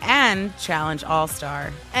challenger and Challenge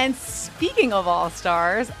All-Star. And speaking of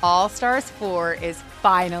All-Stars, All-Stars 4 is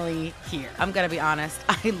finally here. I'm going to be honest.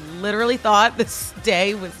 I literally thought this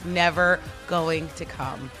day was never going to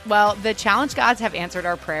come. Well, the Challenge gods have answered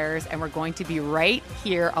our prayers, and we're going to be right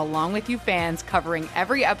here along with you fans covering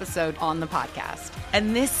every episode on the podcast.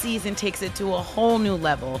 And this season takes it to a whole new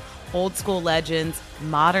level. Old school legends,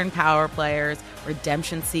 modern power players,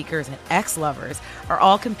 redemption seekers, and ex-lovers are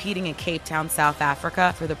all competing in Cape Town, South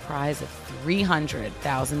Africa for the prize of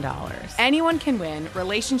 $300,000. Anyone can win,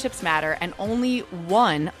 relationships matter, and only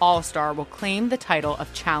one All-Star will claim the title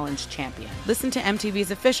of Challenge champion. Listen to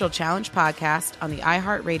MTV's official Challenge podcast on the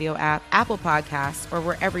iHeartRadio app, Apple Podcasts, or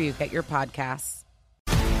wherever you get your podcasts.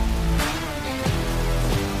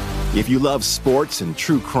 If you love sports and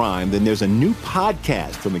true crime, then there's a new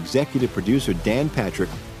podcast from executive producer Dan Patrick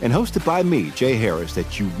and hosted by me, Jay Harris,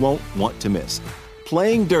 that you won't want to miss.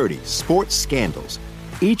 Playing Dirty: Sports Scandals.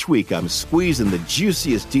 Each week, I'm squeezing the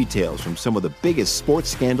juiciest details from some of the biggest sports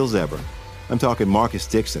scandals ever. I'm talking Marcus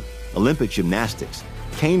Dixon, Olympic gymnastics,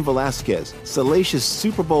 Cain Velasquez, salacious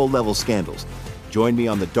Super Bowl-level scandals. Join me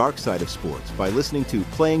on the dark side of sports by listening to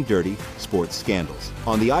Playing Dirty: Sports Scandals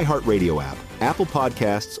on the iHeartRadio app, Apple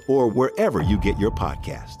Podcasts, or wherever you get your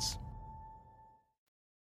podcasts.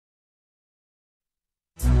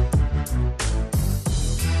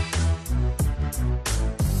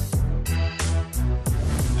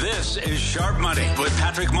 This is Sharp Money with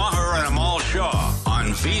Patrick Maher and Amal Shaw on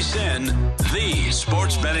VSiN, the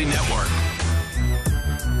sports betting network.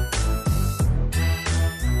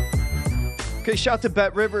 Okay, shout to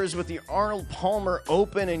Bet Rivers with the Arnold Palmer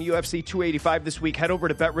Open and UFC 285 this week. Head over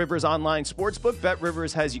to Bet Rivers Online Sportsbook. Bet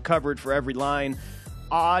Rivers has you covered for every line,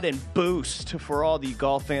 odd, and boost. For all the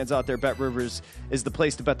golf fans out there, Bet Rivers is the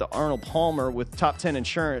place to bet the Arnold Palmer with Top 10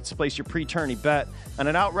 Insurance. Place your pre-tourney bet on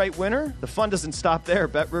an outright winner. The fun doesn't stop there.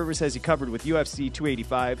 Bet Rivers has you covered with UFC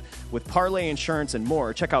 285, with parlay insurance and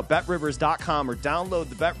more. Check out BetRivers.com or download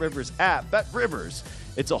the Bet Rivers app. Bet Rivers,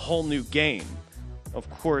 it's a whole new game. Of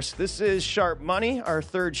course, this is Sharp Money, our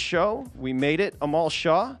third show. We made it. Amal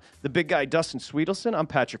Shaw, the big guy, Dustin Sweetelson. I'm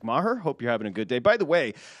Patrick Maher. Hope you're having a good day. By the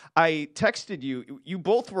way, I texted you. You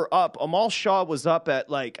both were up. Amal Shaw was up at,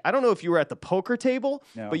 I don't know if you were at the poker table,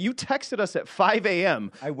 but you texted us at 5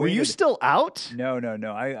 a.m. Were you still out? No.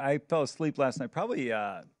 I fell asleep last night, probably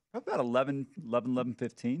about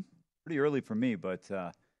 11:15. Pretty early for me, but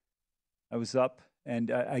I was up.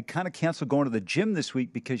 And I kind of canceled going to the gym this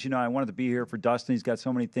week because, I wanted to be here for Dustin. He's got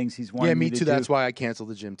so many things he's wanting me to do. Yeah, me too. That's why I canceled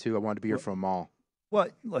the gym, too. I wanted to be here for Amal. Well,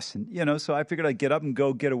 listen, so I figured I'd get up and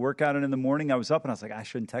go get a workout in the morning. I was up, and I was like, I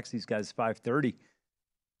shouldn't text these guys 5:30.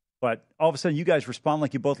 But all of a sudden, you guys respond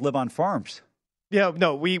like you both live on farms. Yeah,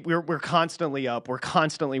 no, we're constantly up. We're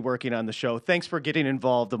constantly working on the show. Thanks for getting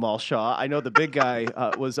involved, Amal Shaw. I know the big guy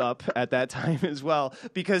was up at that time as well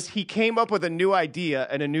because he came up with a new idea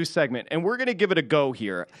and a new segment, and we're going to give it a go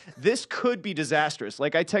here. This could be disastrous.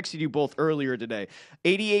 Like I texted you both earlier today,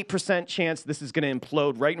 88% chance this is going to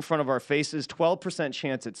implode right in front of our faces, 12%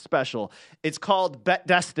 chance it's special. It's called Bet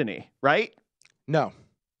Destiny, right? No.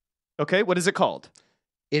 Okay, what is it called?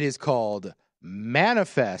 It is called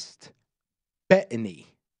Manifest Bettany.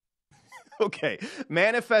 Okay.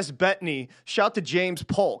 Manifest Bettany. Shout to James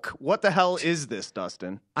Polk. What the hell is this,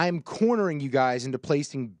 Dustin? I'm cornering you guys into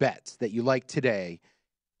placing bets that you like today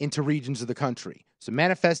into regions of the country. So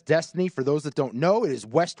Manifest Destiny, for those that don't know, it is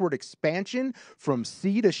westward expansion from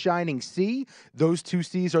sea to shining sea. Those two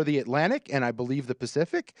seas are the Atlantic and I believe the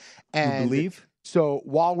Pacific. And you believe? So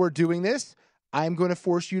while we're doing this, I'm going to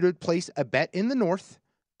force you to place a bet in the north,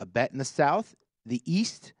 a bet in the south, the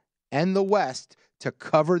east, and the West to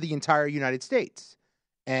cover the entire United States.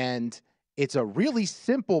 And it's a really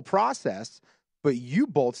simple process, but you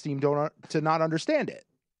both seem to not understand it.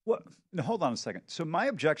 Well, now, hold on a second. So my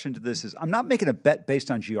objection to this is I'm not making a bet based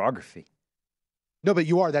on geography. No, but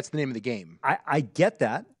you are. That's the name of the game. I get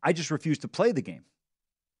that. I just refuse to play the game.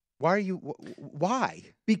 Why?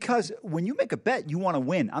 Because when you make a bet, you want to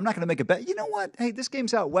win. I'm not going to make a bet. You know what? Hey, this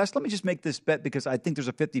game's out west. Let me just make this bet because I think there's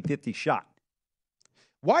a 50-50 shot.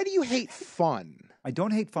 Why do you hate fun? I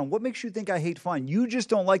don't hate fun. What makes you think I hate fun? You just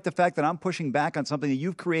don't like the fact that I'm pushing back on something that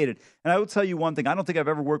you've created. And I will tell you one thing. I don't think I've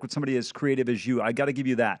ever worked with somebody as creative as you. I got to give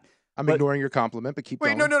you that. I'm ignoring your compliment, but keep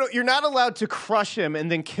going. Wait, no. You're not allowed to crush him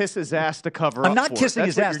and then kiss his ass to cover up. I'm not kissing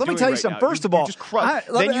his ass. Let me tell you something. First of all, you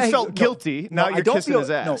just then you felt guilty. Now you're kissing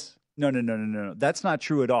his ass. No. That's not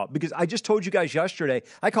true at all. Because I just told you guys yesterday.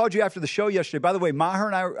 I called you after the show yesterday. By the way,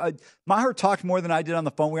 Maher and Maher talked more than I did on the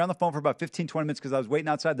phone. We were on the phone for about 15, 20 minutes because I was waiting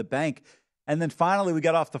outside the bank. And then finally we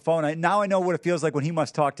got off the phone. Now I know what it feels like when he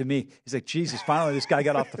must talk to me. He's like, Jesus, finally this guy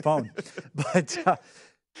got off the phone. But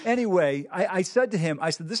anyway, I said to him,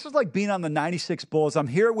 this is like being on the 96 Bulls. I'm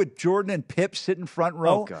here with Jordan and Pip sitting front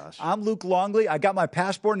row. Oh, gosh. I'm Luke Longley. I got my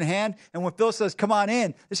passport in hand. And when Phil says, come on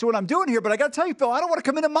in, this is what I'm doing here. But I got to tell you, Phil, I don't want to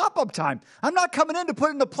come in mop-up time. I'm not coming in to put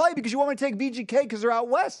into play because you want me to take VGK because they're out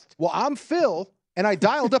west. Well, I'm Phil, and I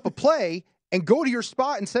dialed up a play and go to your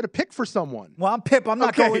spot and set a pick for someone. Well, I'm Pip. I'm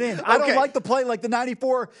not going in. I don't like the play like the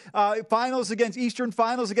 94 finals against Eastern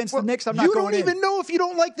Finals against the Knicks. I'm not going in. You don't even know if you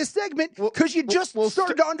don't like the segment because you just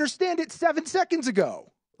started to understand it 7 seconds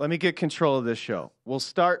ago. Let me get control of this show. We'll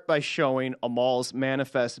start by showing Amal's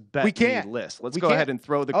Manifest Bet list. Let's go ahead and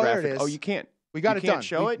throw the graphic. There it is. Oh, you can't. We got it done.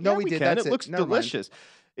 Show it? No, we did. Can. That's it looks delicious.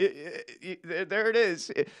 There it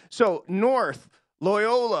is. So, North,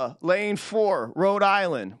 Loyola, lane 4, Rhode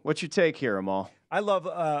Island. What's your take here, Amal? I love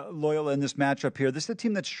Loyola in this matchup here. This is a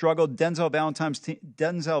team that struggled. Denzel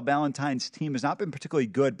Valentine's team has not been particularly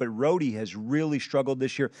good, but Rhodey has really struggled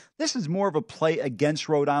this year. This is more of a play against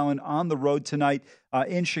Rhode Island on the road tonight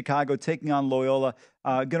in Chicago, taking on Loyola.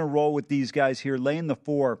 Going to roll with these guys here, laying the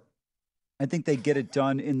 4. I think they get it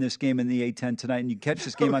done in this game in the A-10 tonight. And you catch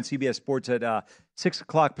this game on CBS Sports at 6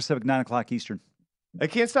 o'clock Pacific, 9 o'clock Eastern. I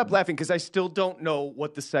can't stop laughing because I still don't know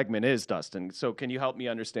what the segment is, Dustin. So can you help me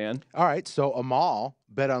understand? All right. So Amal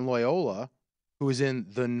bet on Loyola, who is in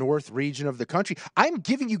the north region of the country. I'm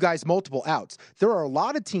giving you guys multiple outs. There are a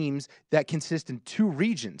lot of teams that consist in 2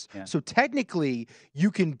 regions. Yeah. So technically, you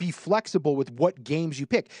can be flexible with what games you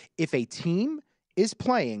pick. If a team is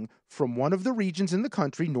playing from one of the regions in the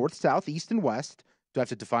country, north, south, east, and west, do I have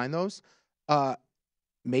to define those?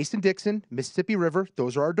 Mason-Dixon, Mississippi River,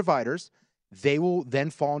 those are our dividers. They will then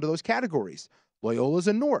fall into those categories. Loyola's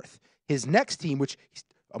a north. His next team, which,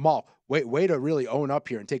 Amal, way to really own up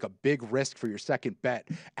here and take a big risk for your second bet.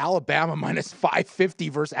 Alabama minus 550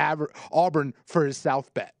 versus Auburn for his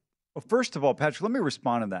south bet. Well, first of all, Patrick, let me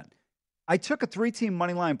respond to that. I took a 3-team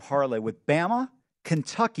moneyline parlay with Bama,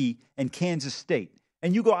 Kentucky, and Kansas State.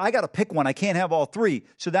 and you go, I got to pick one. I can't have all three.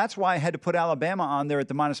 So that's why I had to put Alabama on there at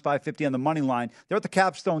the minus 550 on the money line. They're at the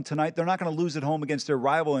capstone tonight. They're not going to lose at home against their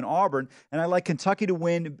rival in Auburn. And I like Kentucky to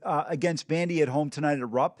win against Vandy at home tonight at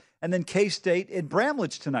Rupp. And then K-State at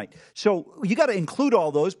Bramlage tonight. So you got to include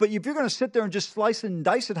all those. But if you're going to sit there and just slice and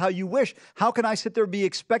dice it how you wish, how can I sit there and be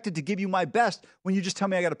expected to give you my best when you just tell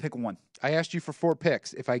me I got to pick one? I asked you for 4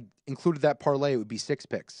 picks. If I included that parlay, it would be 6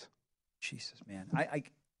 picks. Jesus, man. I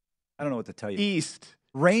don't know what to tell you. East.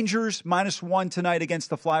 Rangers -1 tonight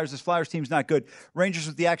against the Flyers. This Flyers team's not good. Rangers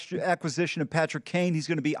with the acquisition of Patrick Kane. He's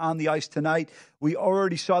going to be on the ice tonight. We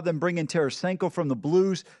already saw them bring in Tarasenko from the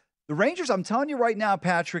Blues. The Rangers, I'm telling you right now,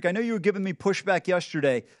 Patrick, I know you were giving me pushback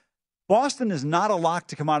yesterday. Boston is not a lock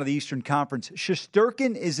to come out of the Eastern Conference.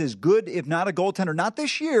 Shesterkin is as good, if not a goaltender. Not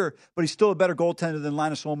this year, but he's still a better goaltender than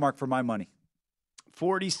Linus Ullmark for my money.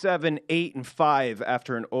 47-8-5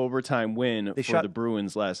 after an overtime win for the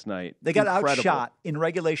Bruins last night. They got outshot in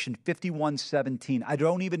regulation 51-17. I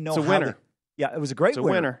don't even know how. It's a winner. It was a great winner. It's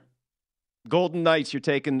a winner. Golden Knights, you're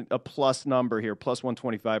taking a plus number here, plus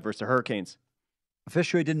 125 versus the Hurricanes.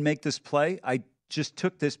 Officially didn't make this play. I just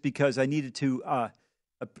took this because I needed to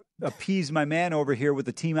appease my man over here with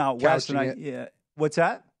the team out west. What's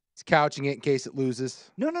that? He's couching it in case it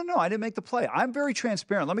loses. No. I didn't make the play. I'm very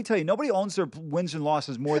transparent. Let me tell you, nobody owns their wins and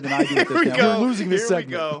losses more than I do. Here we go. We're losing this segment.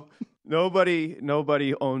 We go.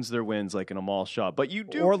 Nobody owns their wins like an Amal Shaw, but you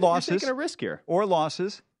do. Or losses. You're taking a risk here. Or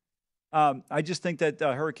losses. I just think that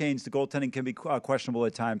Hurricanes, the goaltending can be questionable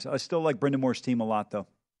at times. I still like Brendan Moore's team a lot, though.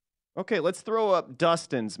 Okay, let's throw up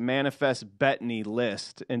Dustin's Manifest Bettany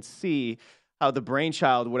list and see how the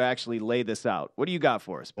brainchild would actually lay this out. What do you got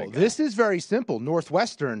for us, Big Guy? This is very simple.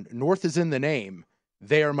 Northwestern, North is in the name.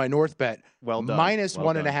 They are my North bet. Well done. Minus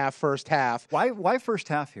 1.5 first half. Why first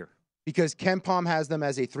half here? Because KenPom has them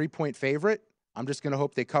as a 3-point favorite. I'm just going to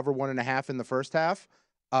hope they cover 1.5 in the first half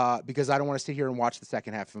because I don't want to sit here and watch the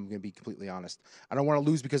second half, if I'm going to be completely honest. I don't want to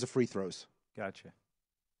lose because of free throws. Gotcha.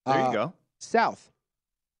 There you go. South.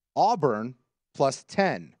 Auburn plus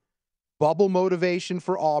 10. Bubble motivation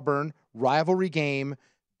for Auburn. Rivalry game.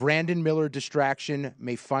 Brandon Miller distraction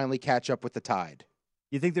may finally catch up with the Tide.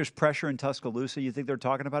 You think there's pressure in Tuscaloosa? You think they're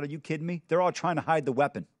talking about it? Are you kidding me? They're all trying to hide the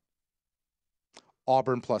weapon.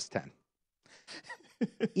 Auburn plus 10.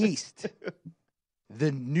 East.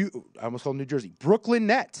 I almost called New Jersey. Brooklyn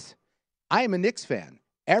Nets. I am a Knicks fan.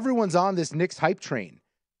 Everyone's on this Knicks hype train.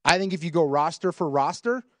 I think if you go roster for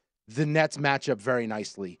roster, the Nets match up very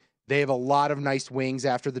nicely. They have a lot of nice wings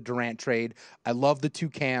after the Durant trade. I love the 2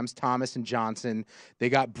 Cams, Thomas and Johnson. They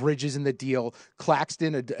got Bridges in the deal.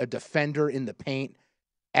 Claxton, a defender in the paint.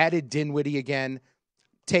 Added Dinwiddie again.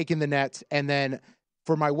 Taking the Nets. And then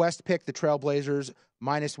for my West pick, the Trailblazers,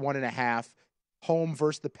 minus 1.5. Home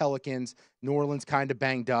versus the Pelicans. New Orleans kind of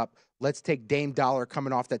banged up. Let's take Dame Dollar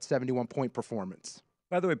coming off that 71-point performance.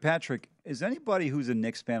 By the way, Patrick, is anybody who's a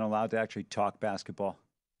Knicks fan allowed to actually talk basketball?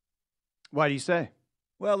 Why do you say?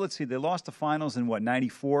 Well, let's see. They lost the finals in,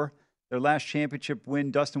 94? Their last championship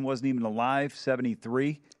win, Dustin wasn't even alive,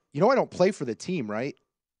 73. You know I don't play for the team, right?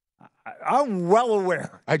 I'm well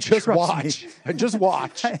aware. I just watch. I just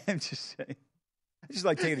watch. I am just saying. I just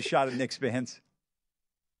like taking a shot at Knicks fans.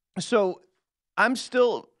 So I'm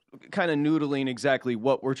still kind of noodling exactly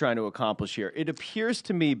what we're trying to accomplish here. It appears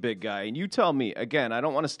to me, Big Guy, and you tell me, again, I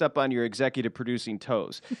don't want to step on your executive producing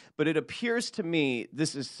toes, but it appears to me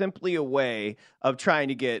this is simply a way of trying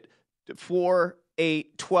to get 4,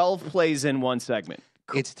 8, 12 plays in one segment.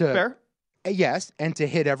 It's to fair? Yes, and to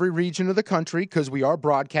hit every region of the country because we are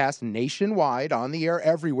broadcast nationwide on the air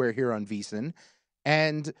everywhere here on VSiN,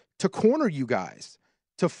 and to corner you guys,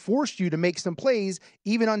 to force you to make some plays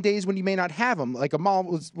even on days when you may not have them. Like Amal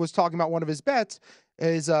was talking about one of his bets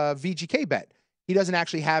is a VGK bet. He doesn't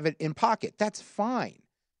actually have it in pocket. That's fine.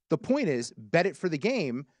 The point is bet it for the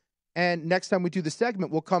game, and next time we do the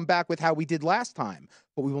segment, we'll come back with how we did last time.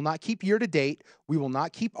 But we will not keep year to date. We will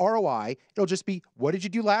not keep ROI. It'll just be, what did you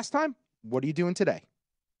do last time? What are you doing today?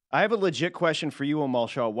 I have a legit question for you, Amal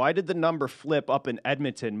Shaw. Why did the number flip up in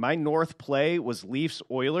Edmonton? My North play was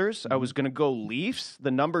Leafs-Oilers. I was going to go Leafs.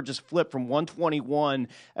 The number just flipped from 121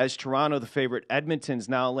 as Toronto the favorite. Edmonton's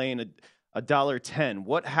now laying $1.10.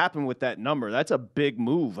 What happened with that number? That's a big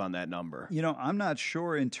move on that number. You know, I'm not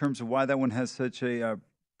sure in terms of why that one has such a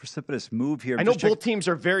precipitous move here. I know both teams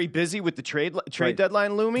are very busy with the trade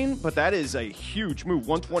deadline looming, but that is a huge move.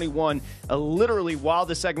 121, literally while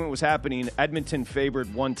the segment was happening, Edmonton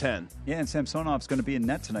favored 110. Yeah, and Samsonov's going to be in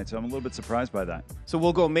net tonight, so I'm a little bit surprised by that. So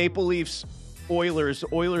we'll go Maple Leafs, Oilers.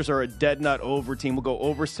 Oilers are a dead nut over team. We'll go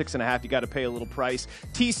over 6.5. You got to pay a little price.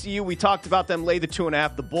 TCU, we talked about them, lay the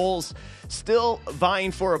 2.5. The Bulls still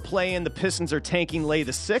vying for a play-in. The Pistons are tanking, lay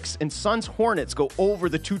the 6. And Suns Hornets go over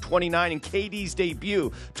the 229 in KD's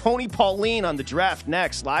debut. Tony Pauline on the draft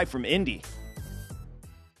next, live from Indy.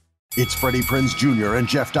 It's Freddie Prinze Jr. and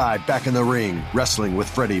Jeff Dye back in the ring. Wrestling with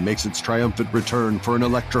Freddie makes its triumphant return for an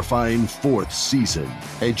electrifying 4th season.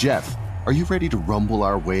 Hey, Jeff, are you ready to rumble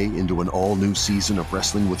our way into an all-new season of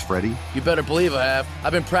Wrestling with Freddie? You better believe I have.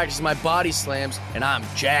 I've been practicing my body slams, and I'm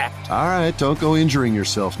jacked. All right, don't go injuring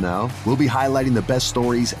yourself now. We'll be highlighting the best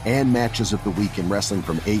stories and matches of the week in wrestling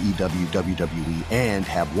from AEW, WWE, and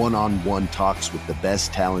have one-on-one talks with the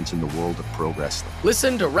best talents in the world of pro wrestling.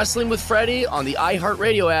 Listen to Wrestling with Freddie on the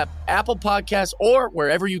iHeartRadio app, Apple Podcasts, or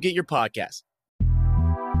wherever you get your podcasts.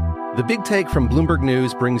 The Big Take from Bloomberg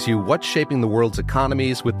News brings you what's shaping the world's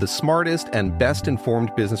economies with the smartest and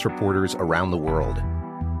best-informed business reporters around the world.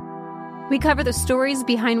 We cover the stories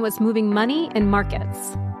behind what's moving money and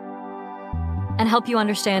markets, and help you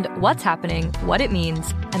understand what's happening, what it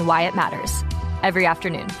means, and why it matters every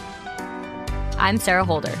afternoon. I'm Sarah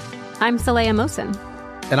Holder. I'm Saleha Mohsin.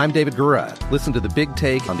 And I'm David Gura. Listen to The Big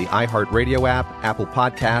Take on the iHeartRadio app, Apple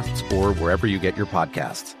Podcasts, or wherever you get your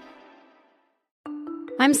podcasts.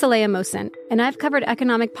 I'm Saleha Mohsin, and I've covered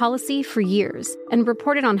economic policy for years and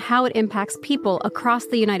reported on how it impacts people across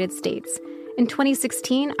the United States. In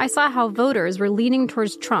 2016, I saw how voters were leaning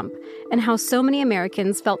towards Trump and how so many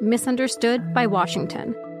Americans felt misunderstood by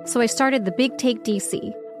Washington. So I started The Big Take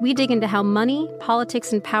DC. We dig into how money,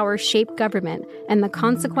 politics, and power shape government and the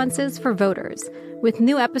consequences for voters. With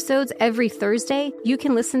new episodes every Thursday, you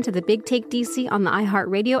can listen to The Big Take DC on the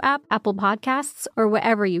iHeartRadio app, Apple Podcasts, or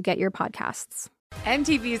wherever you get your podcasts.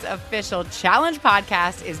 MTV's official Challenge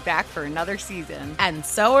podcast is back for another season. And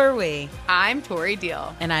so are we. I'm Tori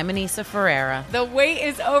Deal. And I'm Anissa Ferreira. The wait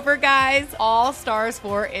is over, guys. All Stars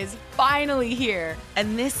 4 is finally here.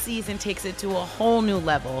 And this season takes it to a whole new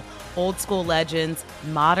level. Old school legends,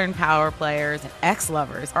 modern power players, and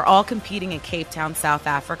ex-lovers are all competing in Cape Town, South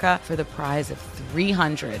Africa for the prize of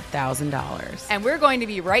 $300,000. And we're going to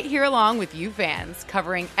be right here along with you fans,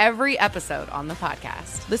 covering every episode on the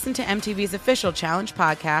podcast. Listen to MTV's official Challenge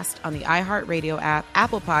podcast on the iHeartRadio app,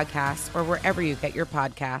 Apple Podcasts, or wherever you get your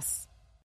podcasts.